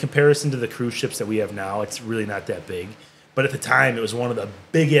 And in comparison to the cruise ships that we have now, it's really not that big. But at the time, it was one of the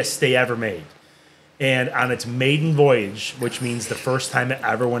biggest they ever made. And on its maiden voyage, which means the first time it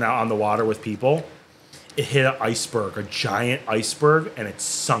ever went out on the water with people, it hit an iceberg, a giant iceberg, and it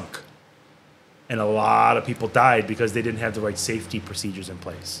sunk. And a lot of people died because they didn't have the right safety procedures in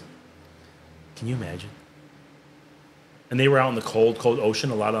place. Can you imagine? And they were out in the cold, cold ocean.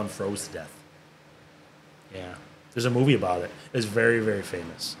 A lot of them froze to death. Yeah. There's a movie about it. It's very, very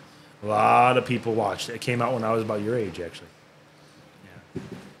famous. A lot of people watched it. It came out when I was about your age, actually. Yeah.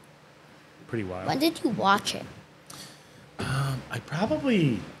 Pretty wild. When did you watch it?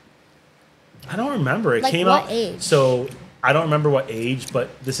 I don't remember. It Like came what out. age? So I don't remember what age,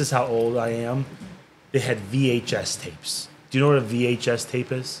 but this is how old I am. They had VHS tapes. Do you know what a VHS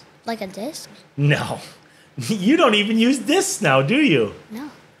tape is? Like a disc? No. You don't even use discs now, do you? No.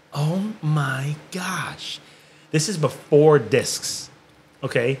 Oh my gosh. This is before discs.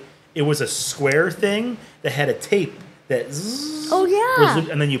 Okay? It was a square thing that had a tape that zzz Oh yeah. was-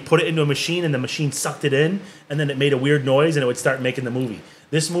 and then you put it into a machine and the machine sucked it in and then it made a weird noise and it would start making the movie.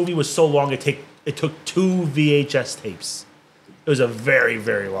 This movie was so long it took 2 VHS tapes. It was a very,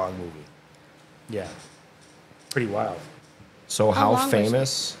 very long movie. Yeah. Pretty wild. So how long was it?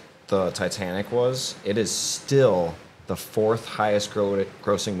 famous the Titanic was, it is still the 4th highest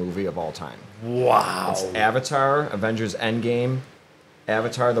grossing movie of all time. Wow. It's Avatar, Avengers Endgame,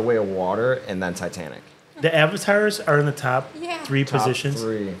 Avatar: The Way of Water, and then Titanic. The Avatars are in the top Yeah. 3 Top positions.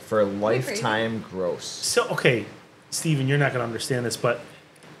 3 for lifetime gross. So, okay, Steven, you're not going to understand this, but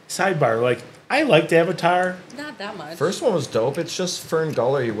sidebar, like, I liked Avatar. Not that much. First one was dope. It's just Fern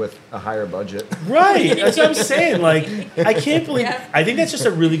Gully with a higher budget. Right. That's what I'm saying. Like, I can't believe. Yeah. I think that's just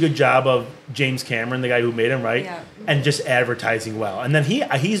a really good job of James Cameron, the guy who made him, right? Yeah. And just advertising well. And then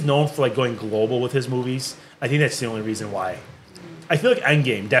he's known for like going global with his movies. I think that's the only reason why. I feel like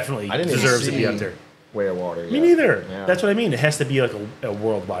Endgame definitely I didn't even deserves to see be up there. Way of Water. Me yet. neither. Yeah. That's what I mean. It has to be like a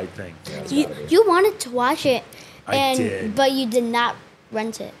worldwide thing. Yeah, it's You, gotta be. you wanted to watch it, I did. but you did not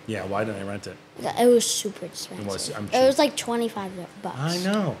rent it. Yeah. Why didn't I rent it? It was super expensive. I'm It was cheap. like $25. I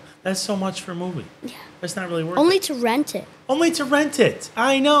know. That's so much for a movie. Yeah. That's not really worth Only it. to rent it. Only to rent it.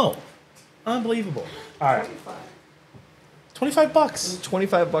 I know. Unbelievable. All right. $25.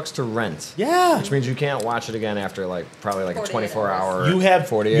 $25 to rent. Yeah. Which means you can't watch it again after probably a 48 24-hour. You have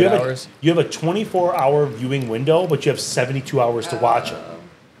 48 you have hours. You have a 24-hour viewing window, but you have 72 hours to watch it.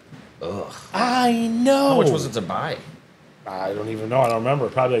 Ugh. I know. How much was it to buy? I don't even know. I don't remember.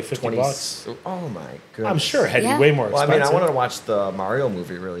 Probably like 50 bucks. Oh my goodness. I'm sure it had to Yeah. be way more Well, I expensive. mean, I wanted to watch the Mario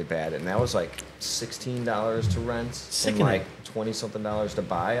movie really bad, and that was like $16 to rent and Sickening. like $20-something to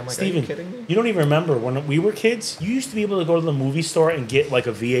buy. I'm like, Steven, are you kidding me? you don't even remember when we were kids. You used to be able to go to the movie store and get like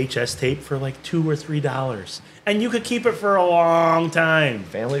a VHS tape for like $2 or $3, and you could keep it for a long time.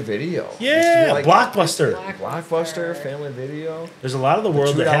 Family Video. Used to be Yeah, like Blockbuster. Blockbuster, Family Video. There's a lot of the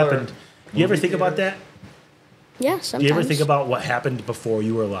world that $2 happened. You ever movie think about theater. that? Yeah, sometimes. Do you ever think about what happened before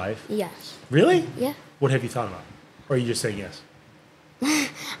you were alive? Yes. Really? Yeah. What have you thought about? Or are you just saying yes?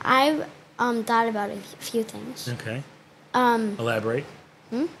 I've thought about a few things. Okay. Um, Elaborate.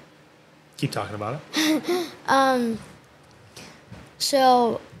 Keep talking about it.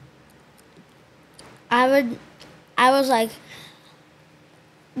 So I was like,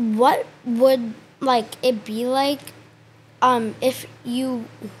 what would like it be like if you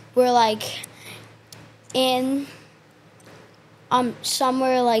were like in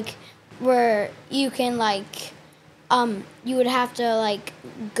somewhere like where you can like you would have to like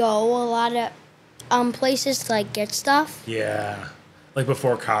go a lot of places to like get stuff. Yeah. Like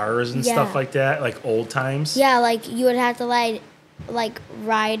before cars and Yeah. stuff like that, like old times. Yeah, like you would have to like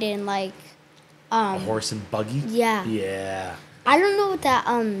ride in like A horse and buggy. yeah. Yeah. I don't know what that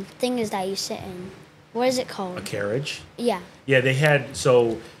thing is that you sit in. What is it A called? carriage. Yeah. Yeah, they had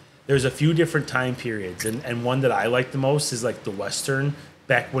there's a few different time periods, and one that I like the most is like the Western,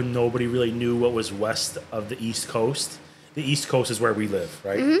 back when nobody really knew what was west of the East Coast. The East Coast is where we live,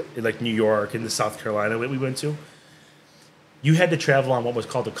 right? In like New York and the South Carolina that we went to. You had to travel on what was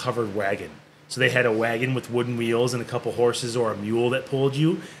called a covered wagon. So they had a wagon with wooden wheels and a couple horses or a mule that pulled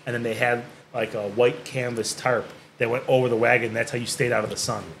you, and then they had like a white canvas tarp that went over the wagon. That's how you stayed out of the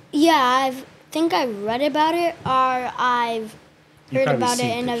sun. Yeah, I think I read about it, or I've You heard probably about it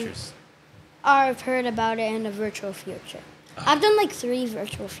seen in pictures. or I've heard about it in a virtual field trip. I've done like 3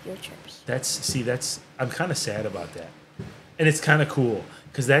 virtual field trips. I'm kind of sad about that. And it's kind of cool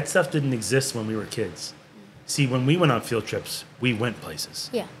because that stuff didn't exist when we were kids. See, when we went on field trips, we went places,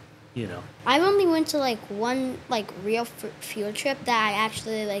 Yeah. you know. I've only went to like one like real field trip that I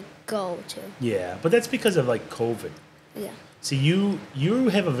actually like go to. Yeah, but that's because of like COVID. Yeah. See, you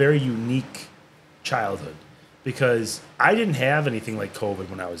have a very unique childhood because I didn't have anything like COVID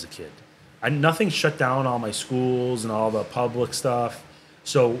when I was a kid. Nothing shut down all my schools and all the public stuff.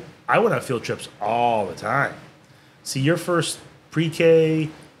 So I went on field trips all the time. See, your first pre-K,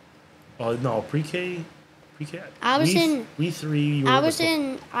 pre-K. I was in- We three. You I were was before.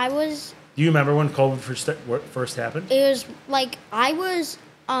 in. I was. Do you remember when COVID first happened? It was like I was.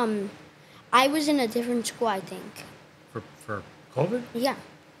 I was in a different school, I think. For COVID? Yeah.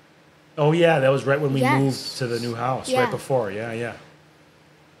 Oh yeah, that was right when we Yes. moved to the new house. Yeah. Right before. Yeah.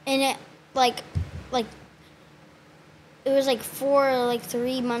 And it like it was like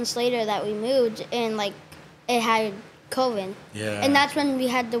 3 months later that we moved, and like it had COVID. Yeah. And that's when we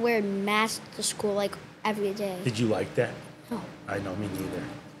had to wear masks to school like every day. Did you like that? No. I know, me neither.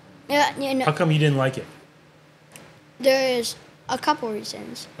 Yeah, you know, How come you didn't like it? there's a couple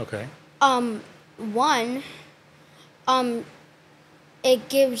reasons. Okay. One, it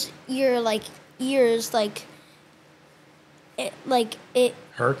gives your like ears like it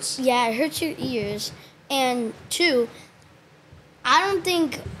Hurts? yeah, it hurts your ears. And 2, I don't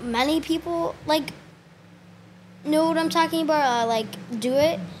think many people like know what I'm talking about, like do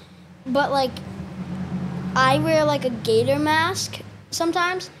it. But like I wear like a gator mask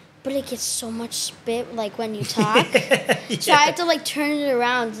sometimes, but it gets so much spit like when you talk. So I have to like turn it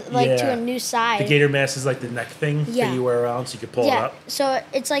around like to a new side. The gator mask is like the neck thing that you wear around so you can pull it up. So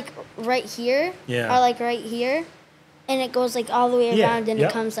it's like right here. Yeah. Or like right here. And it goes like all the way around and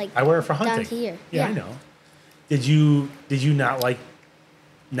it comes like I wear it for hunting. down here. Yeah, I know. Did you not like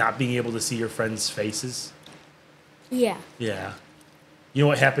not being able to see your friends' faces? Yeah. Yeah. You know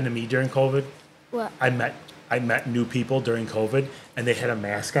what happened to me during COVID? What? I met new people during COVID and they had a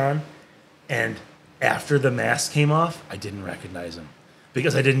mask on, and after the mask came off, I didn't recognize them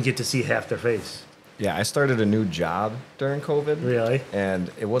because I didn't get to see half their face. Yeah, I started a new job during COVID. Really?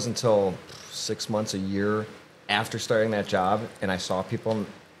 And it wasn't until 6 months, a year after starting that job, and I saw people and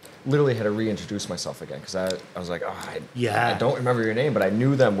literally had to reintroduce myself again because I was like, I don't remember your name, but I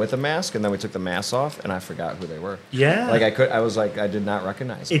knew them with a mask, and then we took the mask off, and I forgot who they were. Yeah. Like I did not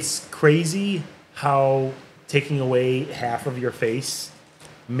recognize them. It's crazy how taking away half of your face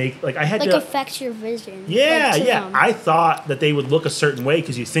I had to affects your vision. Yeah, like, yeah. I thought that they would look a certain way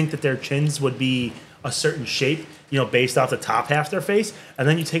because you think that their chins would be a certain shape, based off the top half of their face, and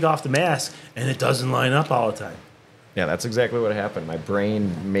then you take off the mask and it doesn't line up all the time. Yeah, that's exactly what happened. My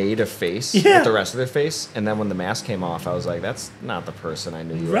brain made a face with the rest of their face, and then when the mask came off, I was like, "That's not the person I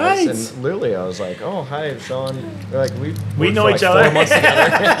knew you right. as." And literally, I was like, "Oh, hi, Sean." They're like, we know each other. 4 months together.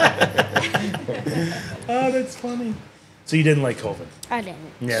 Oh, that's funny. So you didn't like COVID? I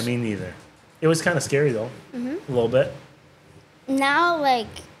didn't. Yeah, me neither. It was kind of scary though, a little bit. Now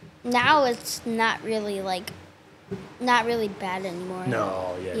it's not really bad anymore.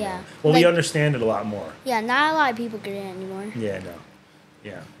 No, yeah. Yeah. No. Well, we understand it a lot more. Yeah, not a lot of people get it anymore. Yeah, no.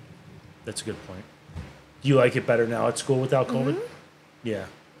 Yeah. That's a good point. Do you like it better now at school without COVID? Yeah.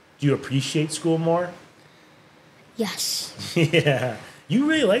 Do you appreciate school more? Yes. Yeah. You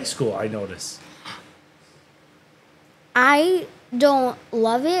really like school, I notice. I don't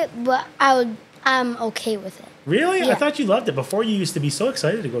love it, but I'm okay with it. Really? Yeah. I thought you loved it. Before you used to be so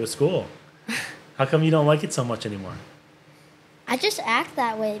excited to go to school. How come you don't like it so much anymore? I just act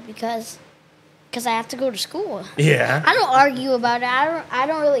that way because I have to go to school. Yeah. I don't argue about it. I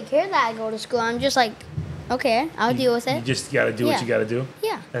don't really care that I go to school. I'm just like, okay, I'll deal with it. You just got to do what you got to do?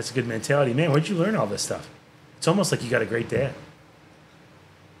 Yeah. That's a good mentality. Man, where'd you learn all this stuff? It's almost like you got a great dad.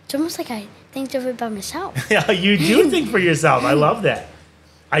 It's almost like I think of it by myself. Yeah, you do think for yourself. I love that.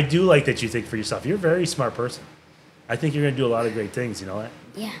 I do like that you think for yourself. You're a very smart person. I think you're going to do a lot of great things. You know that?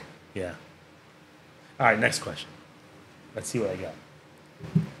 Yeah. Yeah. All right, next question. Let's see what I got.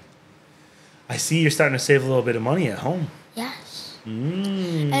 I see you're starting to save a little bit of money at home. Yes.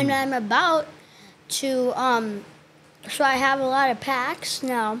 Mm. And I'm about to, so I have a lot of packs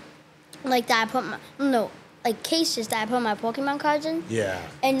now, like that cases that I put my Pokemon cards in. Yeah.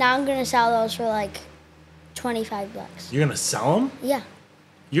 And now I'm going to sell those for like $25. You're going to sell them? Yeah.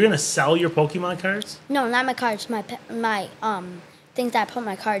 You're going to sell your Pokemon cards? No, not my cards, my things that I put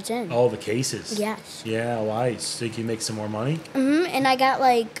my cards in. Oh, the cases. Yes. Yeah, why? So you can make some more money? And I got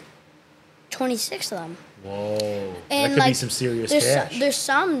like 26 of them. Whoa. And that could be some serious cash. There's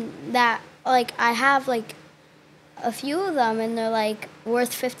some that like I have like a few of them and they're like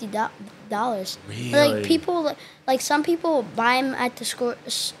worth $50. Really? Like people, like some people buy them at the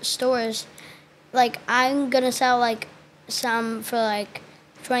stores. Like I'm gonna sell like some for like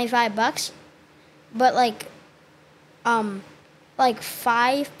 $25, but like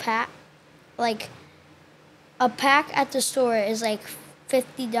 5 pack, like a pack at the store is like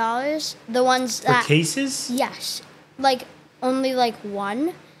 $50. The ones for that cases? Yes, like only like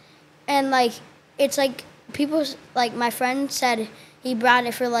one, and like it's like people like my friend said he brought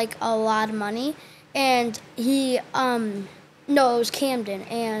it for like a lot of money, and he no, it was Camden,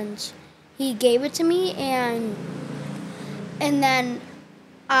 and he gave it to me, and then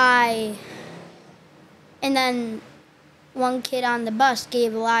one kid on the bus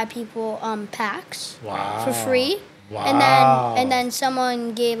gave a lot of people packs for free. Wow. And then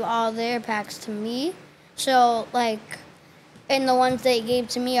someone gave all their packs to me. So like, and the ones they gave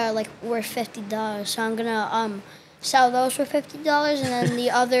to me are like worth $50. So I'm gonna sell those for $50, and then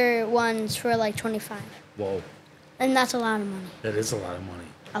the other ones for like $25. Whoa. And that's a lot of money. That is a lot of money.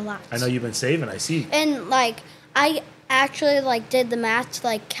 A lot. I know you've been saving, I see. And like I actually like did the math to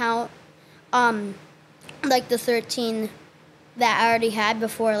like count like the 13 that I already had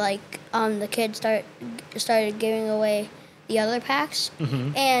before like the kids started giving away the other packs,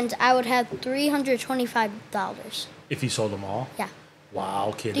 and I would have $325 if you sold them all. Yeah.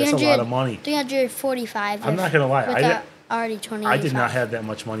 Wow, kid, that's a lot of money. 345. I'm not gonna lie, already 20. I did not have that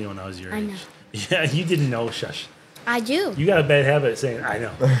much money when I was your age. know. Yeah, you didn't know, shush. I do. You got a bad habit of saying, I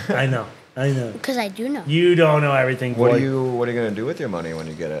know, I know. I know. Because I do know. You don't know everything. What boy. are you gonna do with your money when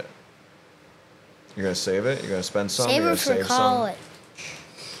you get it? You're gonna save it. You're gonna spend some. Save You're it gonna for save college.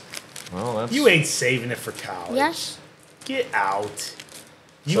 some. Well, that's You ain't saving it for college. Yes. Get out.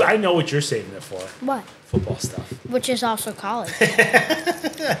 You. So- I know what you're saving it for. What? Football stuff. Which is also college.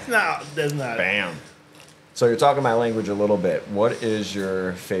 No, that's not. Bam. So you're talking my language a little bit. What is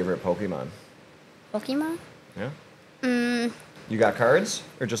your favorite Pokemon? Pokemon? Yeah. You got cards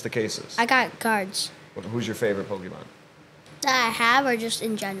or just the cases? I got cards Who's your favorite Pokemon? that I have or just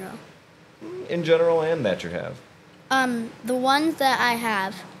in general. In general, and that you have. The ones that I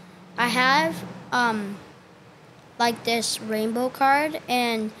have like this rainbow card,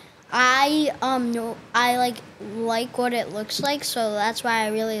 and I know I like what it looks like, so that's why I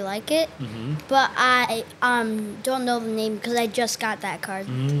really like it. But I don't know the name because I just got that card,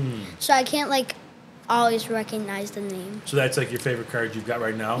 so I can't always recognize the name. So that's like your favorite card you've got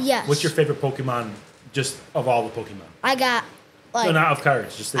right now. Yes. What's your favorite Pokemon? Just of all the Pokemon. I got No, not of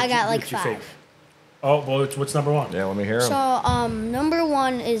cards. Just I got what's your 5. favorite? Oh, well, what's number one? Yeah, let me hear them. So number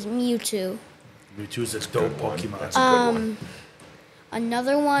 1 is Mewtwo. Mewtwo's a dope one. Pokemon. That's a good one.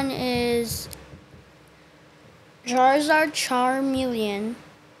 Another one is Charizard Charmeleon.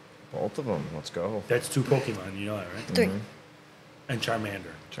 Both of them. Let's go. That's 2 Pokemon. You know that, right? 3. And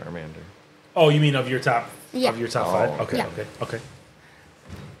Charmander. Charmander. Oh, you mean of your top? Yeah. Of your top Oh, 5? Okay, yeah. okay.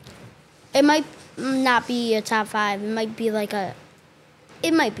 It might not be a top 5. It might be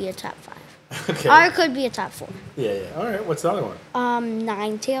it might be a top 5. Okay. Or it could be a top 4. Yeah. All right. What's the other one?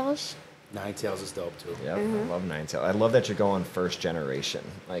 Ninetales. Ninetales is dope too. Yep, I love Ninetales. I love that you're going first generation.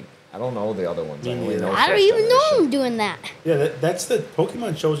 Like, I don't know the other ones. Me I only neither. know I don't first even know generation. I'm doing that. Yeah, that's the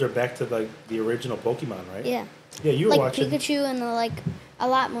Pokemon shows are back to the original Pokemon, right? Yeah. Yeah, you were Like watching. Pikachu and a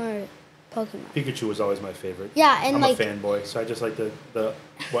lot more Pokemon. Pikachu was always my favorite. Yeah, and I'm like a fanboy, so I just like the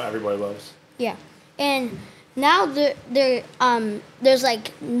what everybody loves. yeah, and now there's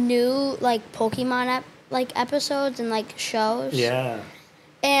new Pokemon episodes and shows. Yeah.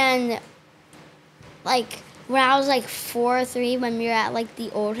 And when I was 4 or 3, when we were at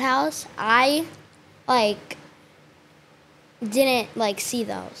the old house, I didn't see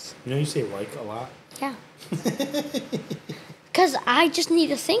those. You know, you say a lot. Yeah. Because I just need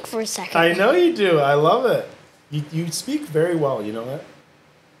to think for a second. I know you do. I love it. You speak very well. You know that.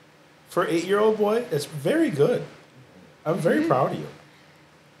 For 8-year-old boy, it's very good. I'm very proud of you.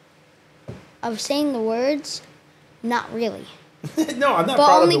 Of saying the words, not really. No, I'm not But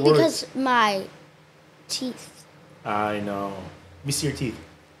proud only of the words. because my teeth. I know. Let me see your teeth.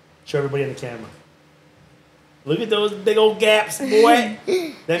 Show everybody on the camera. Look at those big old gaps, boy.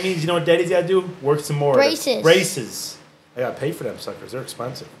 That means you know what Daddy's got to do? Work some more. Braces. Braces. I got to pay for them suckers. They're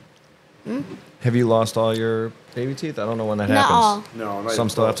expensive. Have you lost all your baby teeth? I don't know when that Not happens. all. No, not Some even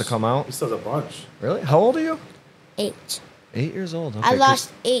still have to close. come out? He still has a bunch. Really? How old are you? 8. 8 years old. Okay, I 'cause-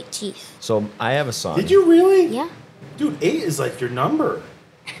 lost 8 teeth. So I have a son. Did you really? Yeah. Dude, 8 is like your number.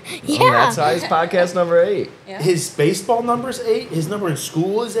 Yeah. Oh, that's how he's podcast number 8. Yeah. His baseball number is 8. His number in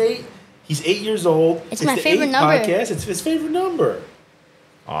school is 8. He's 8 years old. It's my the favorite 8 number. Podcast. It's his favorite number.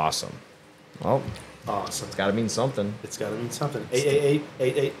 Awesome. Well, Awesome. it's got to mean something. It's got to mean something.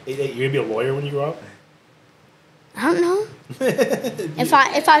 888. You're gonna be a lawyer when you grow up. I don't know. if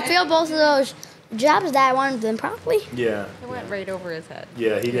I fail both of those jobs that I wanted, then probably. Yeah. It went right over his head.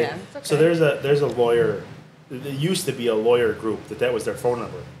 Yeah, he did. Yeah, it's okay. So there's a lawyer. There used to be a lawyer group that was their phone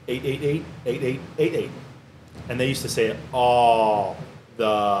number 888-8888, and they used to say it all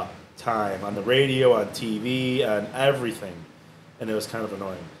the time on the radio, on TV, on everything, and it was kind of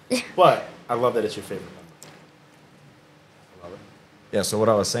annoying. But I love that it's your favorite number. I love it. Yeah, so what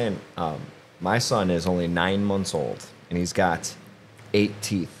I was saying, my son is only 9 months old, and he's got 8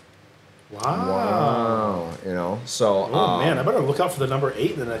 teeth. Wow. You know, so. Oh man, I better look out for the number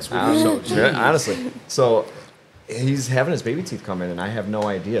 8 in the next week or so. Jeez. Honestly. So he's having his baby teeth come in, and I have no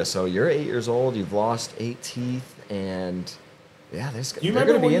idea. So you're 8 years old, you've lost 8 teeth, and yeah, Do you they're remember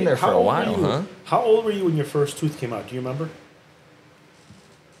going to be when in there how for a old were while, you- huh? How old were you when your first tooth came out? Do you remember?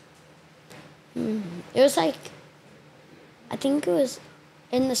 It was I think it was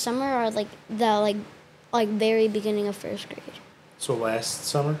in the summer or the very beginning of first grade. So last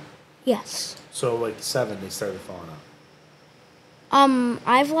summer. Yes. So 7, they started falling out.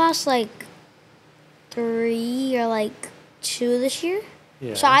 I've lost 3 or 2 this year.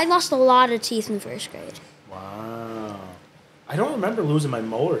 Yeah. So I lost a lot of teeth in first grade. Wow. I don't remember losing my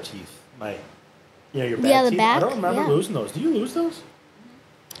molar teeth. Your back Yeah, the teeth. back, I don't remember yeah. losing those. Do you lose those?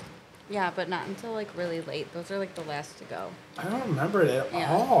 Yeah, but not until really late. Those are the last to go. I don't remember it at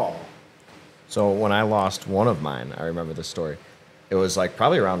Yeah. all. So when I lost one of mine, I remember this story. it was like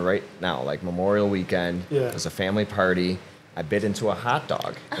probably around right now, like Memorial Weekend. Yeah. It was a family party. I bit into a hot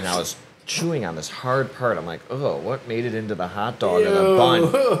dog, and I was chewing on this hard part. I'm like, oh, what made it into the hot dog and the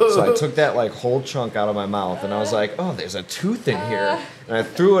bun? So I took that like whole chunk out of my mouth, and I was like, oh, there's a tooth in here. And I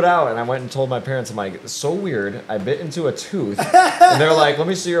threw it out, and I went and told my parents, I'm like, it's so weird. I bit into a tooth, and they're like, let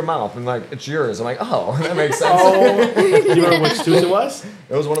me see your mouth. And like, it's yours. I'm like, oh, that makes sense. Oh, you remember which tooth it was?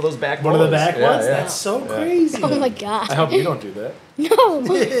 It was one of those back One of the molars. back Yeah, ones? yeah. That's so crazy. Oh my I god. hope you don't do that. No.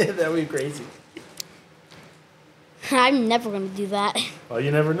 That would be crazy. I'm never gonna do that. Well,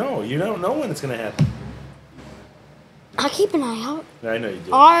 you never know. You don't know when it's going to happen. I'll keep an eye out. I know you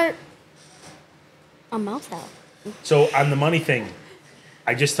do. Or a mouth out. So, on the money thing,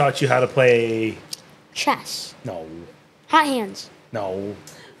 I just taught you how to play. Chess. No. Hot hands. No.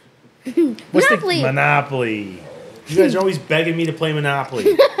 Monopoly. Monopoly. You guys are always begging me to play Monopoly.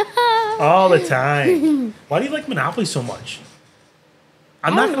 All the time. Why do you like Monopoly so much?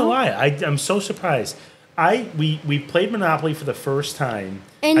 I'm not don't going to know. lie. I'm so surprised. We played Monopoly for the first time.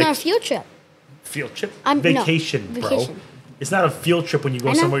 And I- a field trip. Field trip? No, Vacation, bro. vacation. It's not a field trip when you go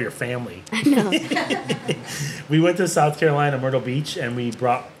I know. somewhere with your family. I know. We went to South Carolina, Myrtle Beach, and we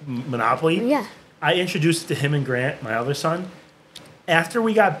brought Monopoly. Yeah. I introduced it to him and Grant, my other son. After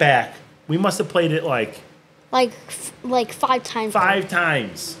we got back, we must have played it like Like 5 times. 5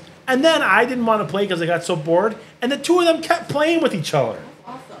 times. And then I didn't want to play because I got so bored. And the two of them kept playing with each other.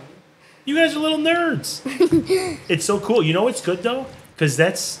 Awesome. You guys are little nerds. It's so cool. You know what's good though?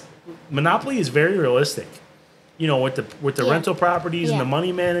 Because Monopoly is very realistic. You know, with the Yeah. rental properties and Yeah. the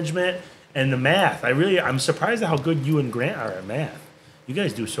money management and the math. I'm surprised at how good you and Grant are at math. You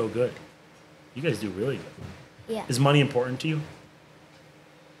guys do so good. You guys do really good. Yeah. Is money important to you?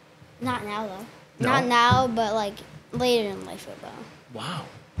 Not now though. No? Not now, but like later in life it will. Wow.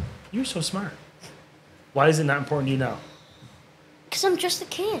 You're so smart. Why is it not important to you now? Cause I'm just a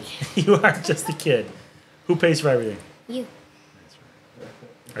kid. You are just a kid. Who pays for everything? You.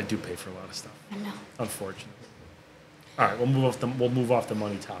 I do pay for a lot of stuff, I know. unfortunately. All right, we'll move off the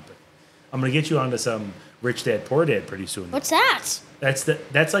money topic. I'm gonna get you onto some Rich Dad Poor Dad pretty soon. What's that?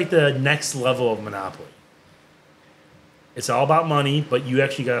 That's like the next level of Monopoly. It's all about money, but you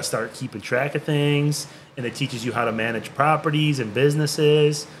actually got to start keeping track of things, and it teaches you how to manage properties and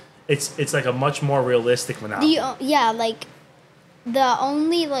businesses. It's like a much more realistic Monopoly. Like the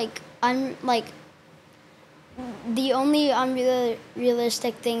only the only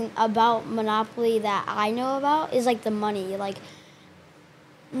unrealistic thing about Monopoly that I know about is like the money. Like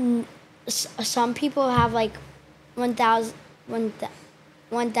some people have like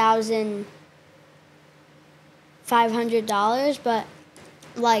 1,500 dollars, but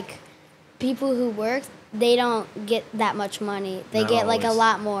like people who work, they don't get that much money. They Not get like a always.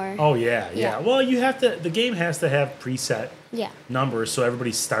 lot more. Oh yeah. Yeah. Well, the game has to have preset Yeah. numbers so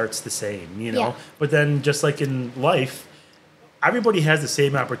everybody starts the same, you know. Yeah. But then just like in life, everybody has the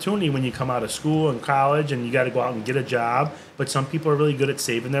same opportunity when you come out of school and college and you got to go out and get a job. But some people are really good at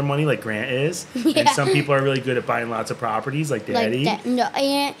saving their money, like Grant is, and Yeah. some people are really good at buying lots of properties, like Daddy.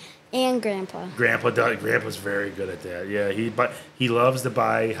 And Grandpa. Grandpa's very good at that. Yeah, he loves to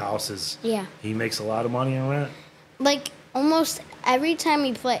buy houses. Yeah. He makes a lot of money on that. Like almost every time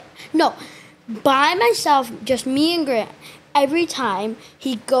we play. No, by myself, just me and Grant. Every time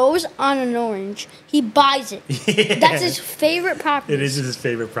he goes on an orange, he buys it. That's his favorite property. It is his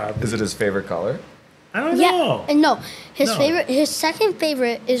favorite property. Is it his favorite color? I don't Yeah, know. and no, No. his second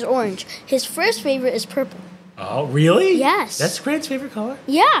favorite is orange. His first favorite is purple. Oh, really? Yes. That's Grant's favorite color?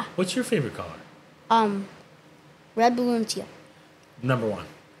 Yeah. What's your favorite color? Red, blue, and teal. Number 1.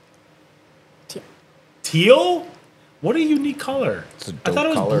 Teal. Teal? What a unique color. It's a I dope thought it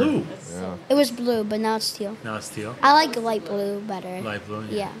was color. blue. Yeah. It was blue, but now it's teal. Now it's teal. I like light blue better. Light blue.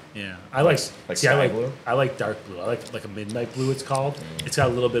 Yeah. Yeah. I like Like see, I sky like blue? I like dark blue. I like a midnight blue. It's called. It's got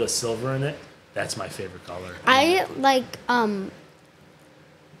a little bit of silver in it. That's my favorite color. I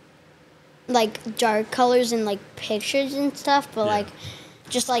like dark colors in like pictures and stuff, but Yeah. like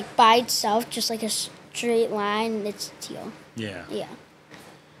just like by itself, just like a straight line, it's teal. Yeah. Yeah.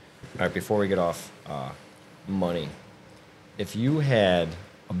 All right, before we get off money, if you had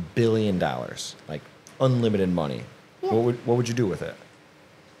 $1 billion, like unlimited money, Yeah. what would you do with it?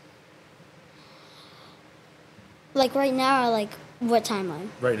 Like right now, or like what timeline?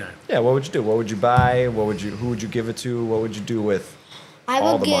 Right now. Yeah, what would you do? What would you buy? Who would you give it to? What would you do with I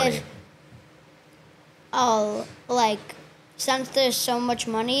all would the money? give. Oh, like since there's so much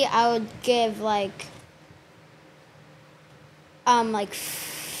money, I would give like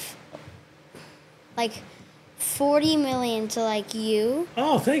like 40 million to like you,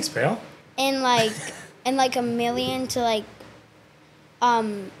 Oh, thanks, pal. and like and like 1 million to like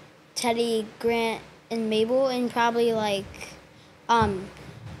Teddy, Grant, and Mabel, and probably like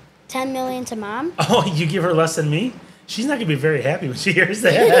 10 million to Mom. Oh, you give her less than me? She's not gonna be very happy when she hears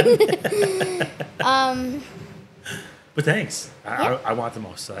that. But thanks. I want the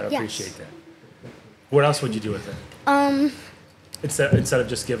most, so I appreciate that. What else would you do with it? Instead of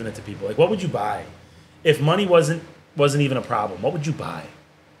just giving it to people, like what would you buy? If money wasn't even a problem, what would you buy?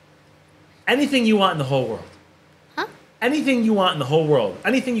 Anything you want in the whole world. Huh? Anything you want in the whole world.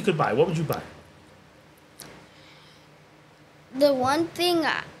 Anything you could buy. What would you buy? The one thing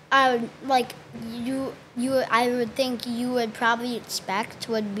I would like I would think you would probably expect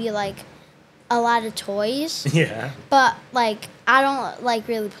would be like a lot of toys. Yeah. But like I don't like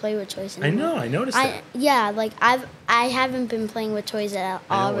really play with toys anymore. I know. I noticed that. Yeah, like I haven't been playing with toys at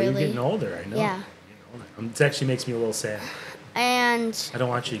I all know, well, really. You're getting older. I know. Yeah. You're getting older. It actually makes me a little sad. And I don't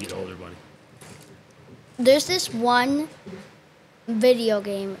want you to get older, buddy. there's this one video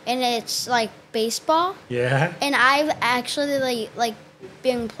game, and it's like baseball. Yeah. And I've actually like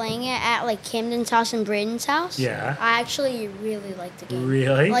been playing it at like Camden's house and Braden's house. Yeah. I actually really like the game.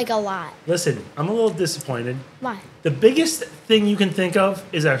 Really? Like a lot. Listen, I'm a little disappointed. Why? The biggest thing you can think of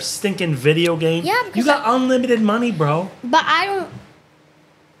is our stinking video game. Yeah, because you got unlimited money, bro. But I don't.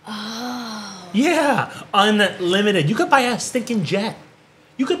 Yeah, unlimited. You could buy a stinking jet.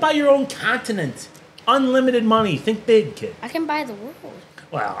 You could buy your own continent. Unlimited money. Think big, kid. I can buy the world.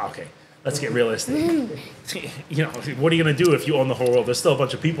 Well, okay. Let's get realistic. You know, what are you gonna do if you own the whole world? There's still a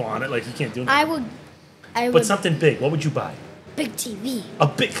bunch of people on it. Like you can't do nothing. I would. But something big. What would you buy? Big TV. A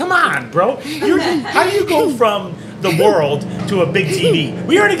big. Come on, bro. How do you go from the world to a big TV?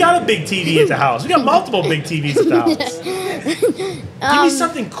 We already got a big TV at the house. We got multiple big TVs at the house. Give me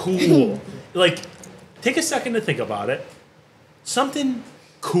something cool. Like, take a second to think about it. Something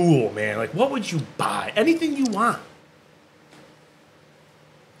cool, man. Like, what would you buy? Anything you want.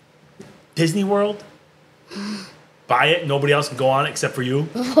 Disney World. Buy it. Nobody else can go on it except for you.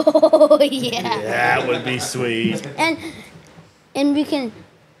 Oh yeah. That would be sweet. And we can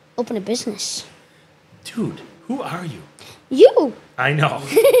open a business. Dude, who are you? You. I know.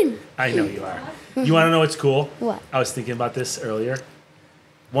 I know you are. You want to know what's cool? What? I was thinking about this earlier.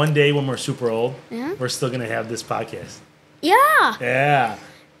 One day when we're super old, Yeah? we're still going to have this podcast. Yeah. Yeah.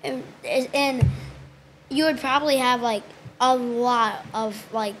 And you would probably have like a lot of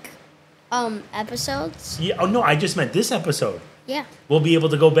like episodes. Yeah. Oh, no, I just meant this episode. Yeah. We'll be able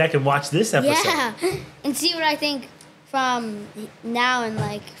to go back and watch this episode. Yeah. And see what I think from now and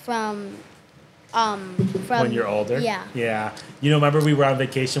like from When you're older? Yeah. Yeah. You know, remember we were on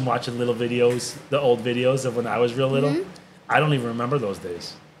vacation watching little videos, the old videos of when I was real little? Mm-hmm. I don't even remember those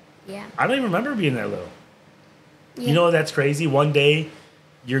days. Yeah. I don't even remember being that little. Yeah. You know, that's crazy. One day,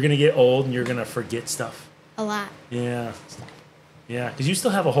 you're going to get old and you're going to forget stuff. A lot. Yeah. Yeah, because you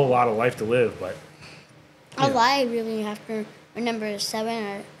still have a whole lot of life to live, but... A lot I really have to remember 7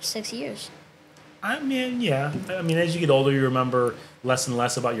 or 6 years. I mean, yeah. I mean, as you get older, you remember less and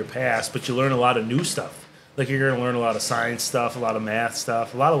less about your past, but you learn a lot of new stuff. Like, you're going to learn a lot of science stuff, a lot of math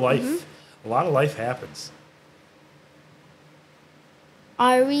stuff, a lot of life. Mm-hmm. A lot of life happens.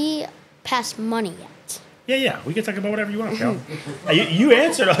 Are we past money yet? Yeah. We can talk about whatever you want, pal. you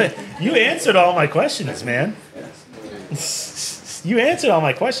answered all my questions, man. You answered all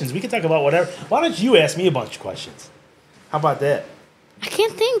my questions. We can talk about whatever. Why don't you ask me a bunch of questions? How about that? I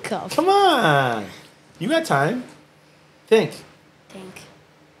can't think of. Come on. You got time. Think.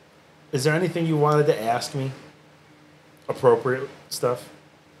 Is there anything you wanted to ask me? Appropriate stuff?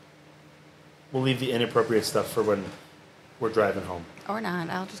 We'll leave the inappropriate stuff for when we're driving home. Or not.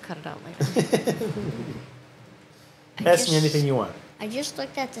 I'll just cut it out later. Ask me anything you want. I just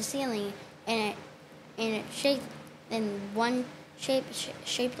looked at the ceiling and it shaped in one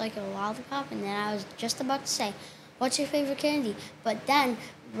shaped like a lollipop, and then I was just about to say, "What's your favorite candy?" But then,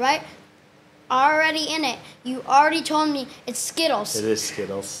 right, already in it, you already told me it's Skittles. It is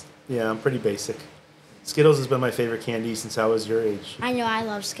Skittles. Yeah, I'm pretty basic. Skittles has been my favorite candy since I was your age. I know, I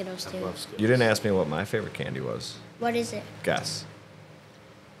love Skittles too. I love Skittles. You didn't ask me what my favorite candy was. What is it? Guess.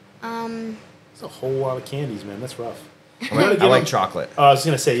 It's a whole lot of candies, man. That's rough. I like chocolate. I was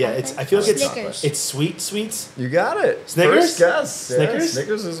gonna say, yeah. I feel like Snickers. it's sweets. You got it. Snickers? First guess. Yeah, Snickers?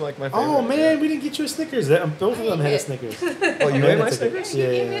 Snickers is like my favorite. Oh man, we didn't get you a Snickers. Both of them had a Snickers. Oh, you ate my Snickers?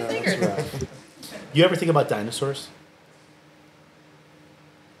 Yeah, that's rough. You ever think about dinosaurs?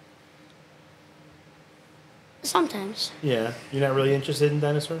 Sometimes. Yeah. You're not really interested in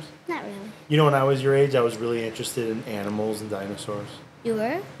dinosaurs? Not really. You know, when I was your age, I was really interested in animals and dinosaurs. You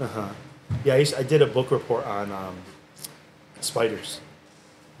were? Uh-huh. Yeah, I did a book report on spiders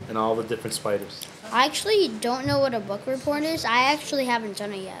and all the different spiders. I actually don't know what a book report is. I actually haven't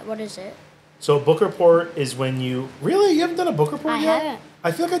done it yet. What is it? So a book report is when you really you haven't done a book report I yet? haven't.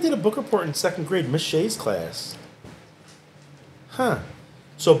 I feel like I did a book report in 2nd grade, Miss Shay's class. Huh.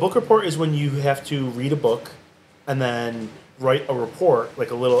 So a book report is when you have to read a book and then write a report, like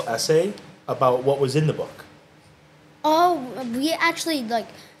a little essay about what was in the book. Oh, we actually like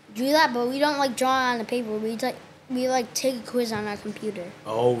do that, but we don't like draw it on the paper. We take a quiz on our computer.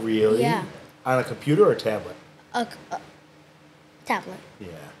 Oh, really? Yeah. On a computer or a tablet? A tablet. Yeah.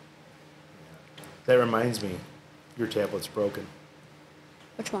 That reminds me, your tablet's broken.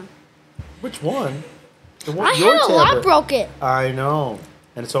 Which one? Which one? The one I your had a lot tablet. broke it. I know.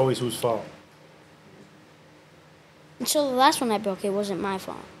 And it's always whose fault? So the last one I broke, it wasn't my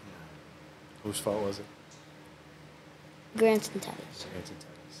fault. Whose fault was it? Grant's and Teddy's. Grant's and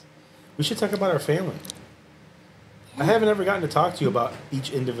Teddy's. We should talk about our family. I haven't ever gotten to talk to you about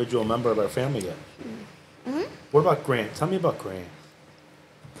each individual member of our family yet. Mm-hmm. What about Grant? Tell me about Grant.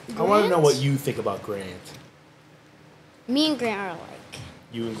 I want to know what you think about Grant. Me and Grant are alike.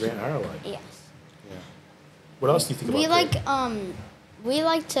 You and Grant are alike. Yes. Yeah. What else do you think about We Grant? we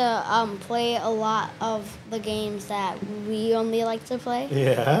like to play a lot of the games that we only like to play.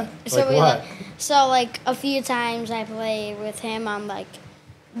 Yeah. So Like we what? like a few times I play with him on like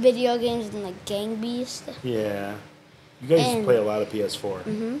video games and like Gang Beast. Yeah. You guys And- play a lot of PS4.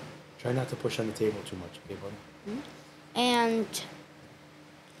 Mhm. Try not to push on the table too much, okay, buddy? And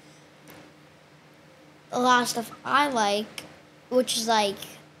a lot of stuff I like, which is like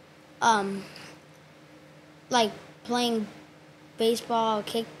playing baseball,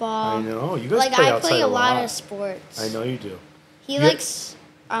 kickball. I know. You guys Like play I outside play a lot lot of sports. I know you do. He You- likes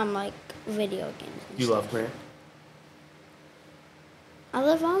like video games. and You stuff. love Grant? I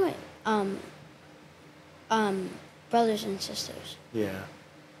love all my brothers and sisters. Yeah.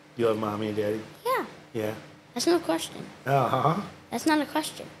 You love mommy and daddy? Yeah, Yeah. that's no question. Uh-huh. That's not a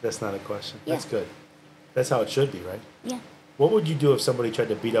question. That's not a question. Yeah. That's good. That's how it should be, right? Yeah, What would you do if somebody tried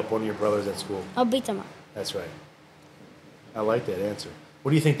to beat up one of your brothers at school? I'll beat them up. That's right. I like that answer.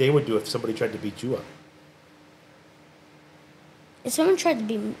 What do you think they would do if somebody tried to beat you up? If someone tried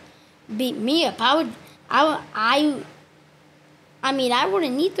to beat me up, I mean, I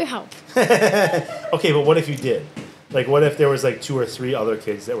wouldn't need their help. Okay, but what if you did? Like, what if there was like 2 or 3 other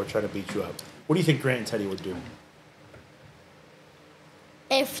kids that were trying to beat you up? What do you think Grant and Teddy would do?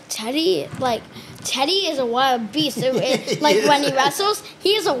 If Teddy is a wild beast. Like when he wrestles,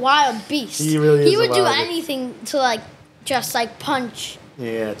 he is a wild beast. He really is He a would do wild beast. anything to like just like punch.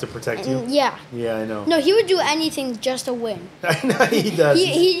 Yeah, to protect you? And, yeah. Yeah, I know. No, he would do anything just to win. I know he does.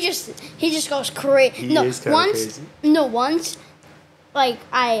 He just goes crazy. He is kinda crazy. Once, like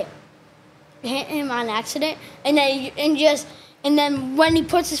I hit him on accident, and then when he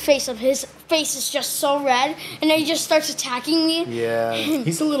puts his face up, his face is just so red, and then he just starts attacking me. Yeah,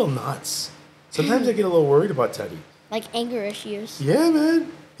 he's a little nuts. Sometimes I get a little worried about Teddy. Like anger issues. Yeah,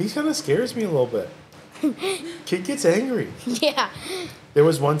 man. He kind of scares me a little bit. Kid gets angry. Yeah. There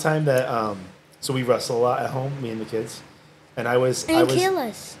was one time that, so we wrestle a lot at home, me and the kids. And I was... And kill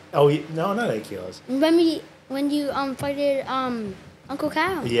us. Oh, no, not Akilas. When you fighted Uncle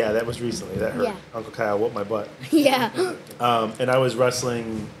Kyle. Yeah, that was recently. That hurt. Yeah. Uncle Kyle whooped my butt. Yeah. And I was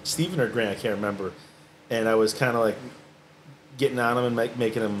wrestling Steven or Grant, I can't remember. And I was kind of like getting on him and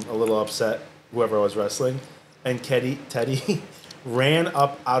making him a little upset, whoever I was wrestling. And Teddy ran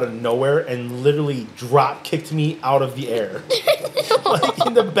up out of nowhere and literally drop kicked me out of the air. Like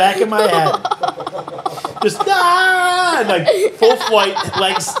in the back of my head. Just, and like full flight,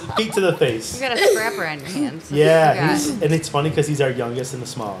 legs, feet to the face. You got a scrapper on your hands. That's Yeah, what you got. and it's funny because he's our youngest and the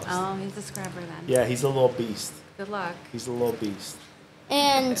smallest. Oh, he's a scrapper then. Yeah, he's a little beast. Good luck. He's a little beast.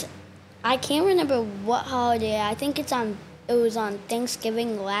 And I can't remember what holiday. I think it was on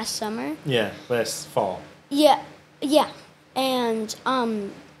Thanksgiving last summer. Yeah, last fall. Yeah. And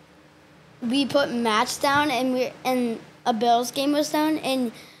we put mats down, and a Bills game was down,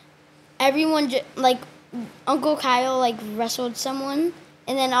 and everyone like Uncle Kyle like wrestled someone,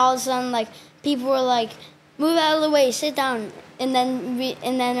 and then all of a sudden like people were like, move out of the way, sit down, and then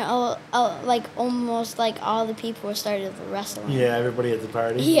like almost like all the people started wrestling. Yeah, everybody at the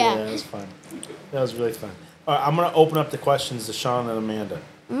party. Yeah. It was fun. That was really fun. All right, I'm gonna open up the questions to Sean and Amanda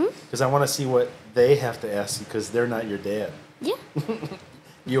because I want to see what they have to ask you because they're not your dad. Yeah.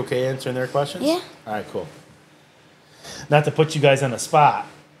 You okay answering their questions? Yeah. All right, cool. Not to put you guys on the spot,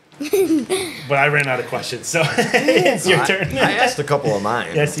 but I ran out of questions, so it's your turn. I asked a couple of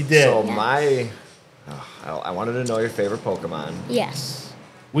mine. Yes, he did. So Yeah. I wanted to know your favorite Pokemon. Yes.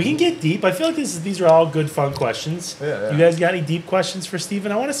 We can get deep. I feel like these are all good, fun questions. Yeah. You guys got any deep questions for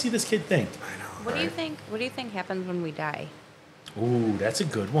Steven? I want to see this kid think. I know. What do you think? What do you think happens when we die? Ooh, that's a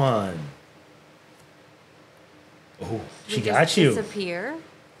good one. Oh, Do she we got just you. disappear,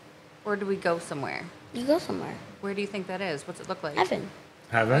 or do we go somewhere? You go somewhere. Where do you think that is? What's it look like? Heaven.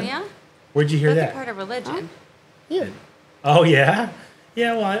 Oh Heaven? yeah. Where'd you hear That's that? a part of religion. You. Oh yeah,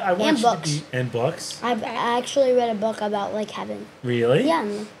 yeah. Well, I want And you books. to be and books. I've actually read a book about like heaven. Really?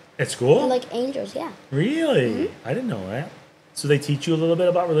 Yeah, At school? and, like angels. Yeah. Really? I didn't know that. So they teach you a little bit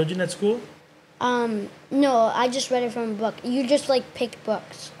about religion at school? No, I just read it from a book. You just like pick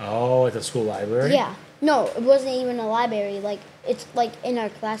books. Oh, at the school library? Yeah. No, it wasn't even a library. Like it's like in our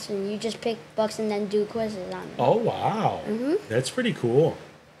classroom. You just pick books and then do quizzes on it. Oh wow. That's pretty cool.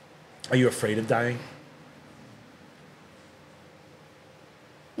 Are you afraid of dying?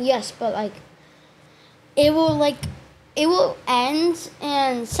 Yes, but like it will end,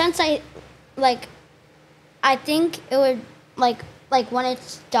 and since I think it would like when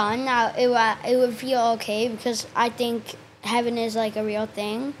it's done, it would feel okay because I think heaven is like a real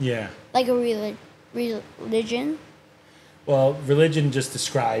thing, Yeah. like a religion. Well, religion just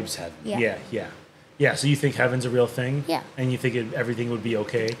describes heaven. Yeah. Yeah, so you think heaven's a real thing? Yeah. And you think everything would be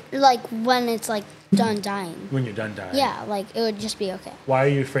okay Like when it's like done dying. when you're done dying? Yeah, like it would just be okay. Why are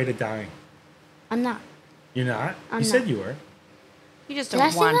you afraid of dying? I'm not. You're not? I'm You said not. you were. You just Did I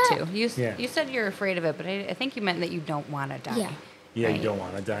don't say want that? to. You Yeah. you said you're afraid of it, but I think you meant that you don't want to die. Yeah. Yeah, Right. you don't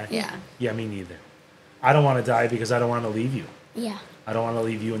want to die? Yeah. Yeah, me neither. I don't want to die because I don't want to leave you. Yeah. I don't want to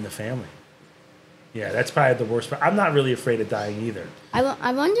leave you and the family. Yeah, that's probably the worst part. I'm not really afraid of dying either.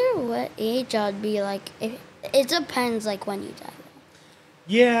 I wonder what age I'd be like. If it depends, like when you die.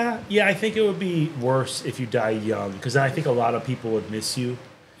 Yeah, I think it would be worse if you die young because I think a lot of people would miss you.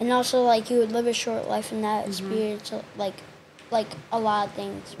 And also, like you would live a short life and that experience, like a lot of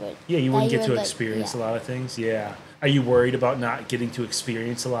things would. Yeah, you that wouldn't get to would, like, experience a yeah. lot of things. Yeah. Are you worried about not getting to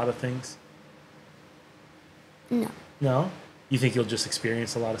experience a lot of things? No. No? You think you'll just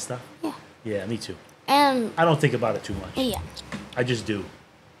experience a lot of stuff? Yeah. Yeah, me too. And I don't think about it too much. yeah. I just do.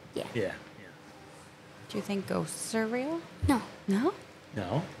 Yeah. Yeah. Do you think ghosts are real? No. No.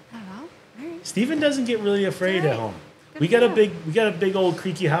 No. Not at all. All right. Steven doesn't get really afraid at Alright. home. Good We for got you. a big old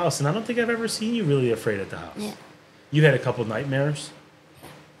creaky house, and I don't think I've ever seen you really afraid at the house. Yeah. You had a couple nightmares.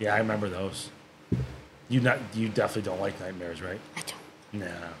 Yeah, I remember those. You definitely don't like nightmares, right? I don't.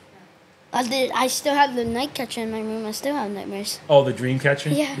 No. I still have the night catcher in my room. I still have nightmares. Oh, the dream catcher.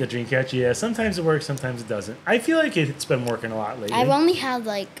 Yeah. The dream catcher. Yeah. Sometimes it works. Sometimes it doesn't. I feel like it's been working a lot lately. I've only had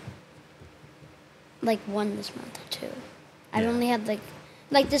like one this month or two. I've Yeah. only had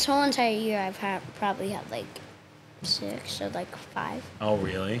like this whole entire year. I've probably had like 6 or like 5. Oh,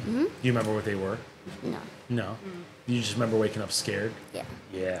 really? Mm-hmm. Do you remember what they were? No. No. You just remember waking up scared. Yeah.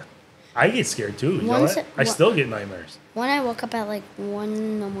 Yeah. I get scared too. You know Once what? it- I still get nightmares. When I woke up at like 1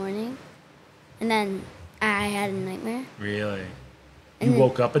 in the morning, and then I had a nightmare. Really? You And then-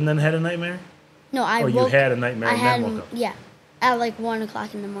 woke up and then had a nightmare? No, I Or you woke. had a nightmare I and had then woke up? yeah, at like 1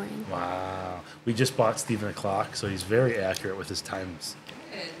 o'clock in the morning. Wow. We just bought Steven a clock, so he's very accurate with his times.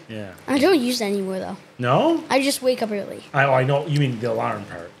 Yeah. I don't use it anymore though. No? I just wake up early. I know. You mean the alarm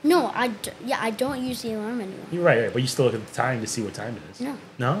part. No, I don't use the alarm anymore. You're right, but you still look at the time to see what time it is. No.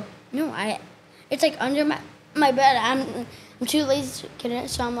 No? No, it's like under my bed. I'm too lazy to get it,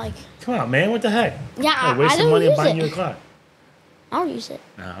 so I'm like, Come on, man. What the heck? Yeah, I'm wasting I don't money on use buying it. you a clock. I'll use it.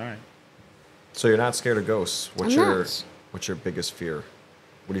 Oh, all right. So you're not scared of ghosts. I'm not. What's your biggest fear?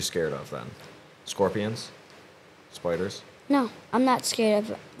 What are you scared of then? Scorpions? Spiders? No, I'm not scared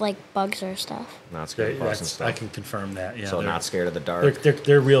of like bugs or stuff. Not scared of bugs and I stuff. can confirm that. Yeah. So they're- not scared of the dark.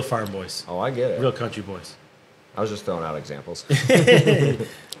 They're real farm boys. Oh, I get it. Real country boys. I was just throwing out examples.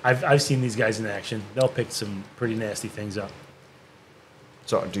 I've seen these guys in action. They'll pick some pretty nasty things up.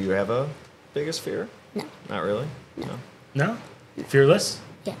 So do you have a biggest fear? No. Not really. No. No? Fearless?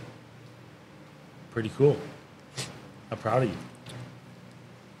 Yeah. Pretty cool. I'm proud of you.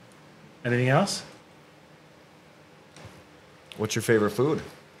 Anything else? What's your favorite food?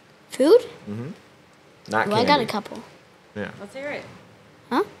 Food? Not Well, I candy. got a couple. Yeah. Let's hear it.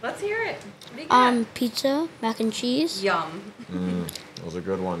 Huh? Let's hear it. What do you got? Pizza, mac and cheese. Yum. Those are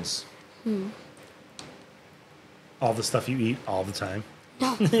good ones. All the stuff you eat all the time.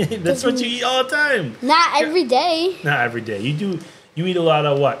 No, That's what you eat all the time. not every day. Not every day. You eat a lot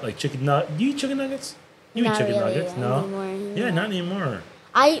of what? Like chicken nut? Do you eat chicken nuggets? You Not eat chicken really nuggets? No. anymore, Yeah, no. not anymore.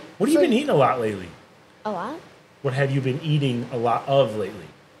 I. What have you been eating a lot lately? A lot. What have you been eating a lot of lately?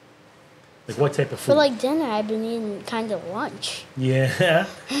 Like what type of food? For like dinner, I've been eating kind of lunch. Yeah.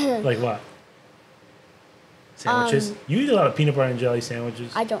 Like what? Sandwiches? You eat a lot of peanut butter and jelly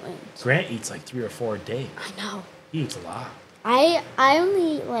sandwiches? I don't eat. Grant eats like 3 or 4 a day. I know. He eats a lot. I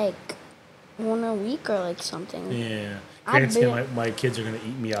only like one a week or like something. Yeah. I Granted, skin, bet- my kids are gonna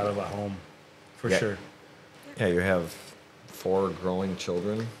eat me out of a home, for Yeah. sure. Yeah, you have 4 growing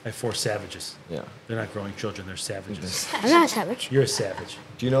children. I have 4 savages. Yeah. They're not growing children. They're savages. I'm not a savage. You're a savage.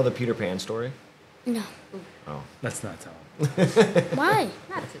 Do you know the Peter Pan story? No. Oh. Let's not tell them. Why?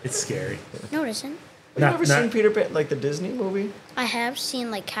 It's scary. No, it isn't. Have Not- you ever not- seen Peter Pan, like the Disney movie? I have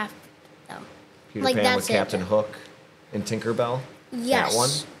seen like half. No. Peter Like, Pan that's with it. Captain Hook and Tinkerbell? Yes. That one?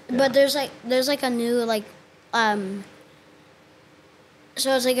 But there's like a new like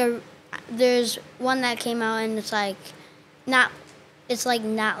so it's like there's one that came out and it's like not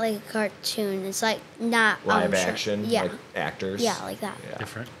like a cartoon. It's like not Live sure. action, Yeah. like actors? Yeah, like that. Yeah,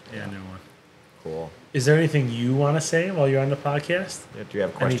 Different. Yeah, new one. cool. Is there anything you want to say while you're on the podcast? Yeah, do you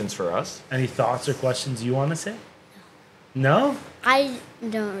have questions for us? Any thoughts or questions you want to say? No? I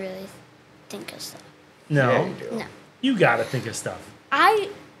don't really think of stuff. No. Yeah, you do. No. You gotta think of stuff. I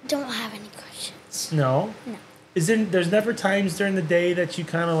don't have any questions. No? No. There's never times during the day that you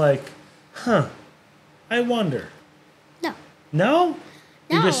kind of like, I wonder. No. No?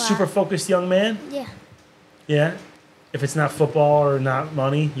 You're No, just super focused young man? Yeah. Yeah? If it's not football or not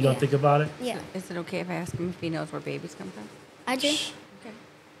money, you don't Yeah. think about it? Yeah. Is it okay if I ask him if he knows where babies come from? I do. Okay.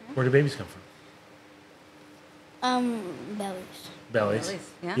 Where do babies come from? Bellies. Bellies. Bellies,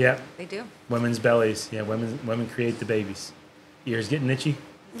 yeah. Yeah. They do. Women's bellies. Yeah, women create the babies. Ears getting itchy?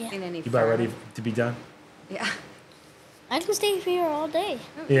 Yeah. Seen any You about fur? ready to be done? Yeah. I can stay here all day.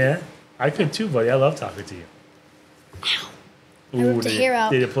 Yeah? I could too, buddy. I love talking to you. I ripped the did hair it-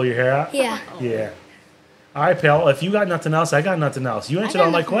 out. Did it pull your hair out? Yeah. Yeah. All right, pal. If you got nothing else, I got nothing else. You answered got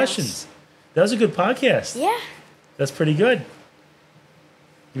all my nothing questions. That was a good podcast. Yeah. That's pretty good.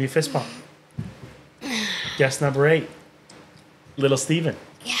 Give me a fist bump. Guest number 8, Little Steven.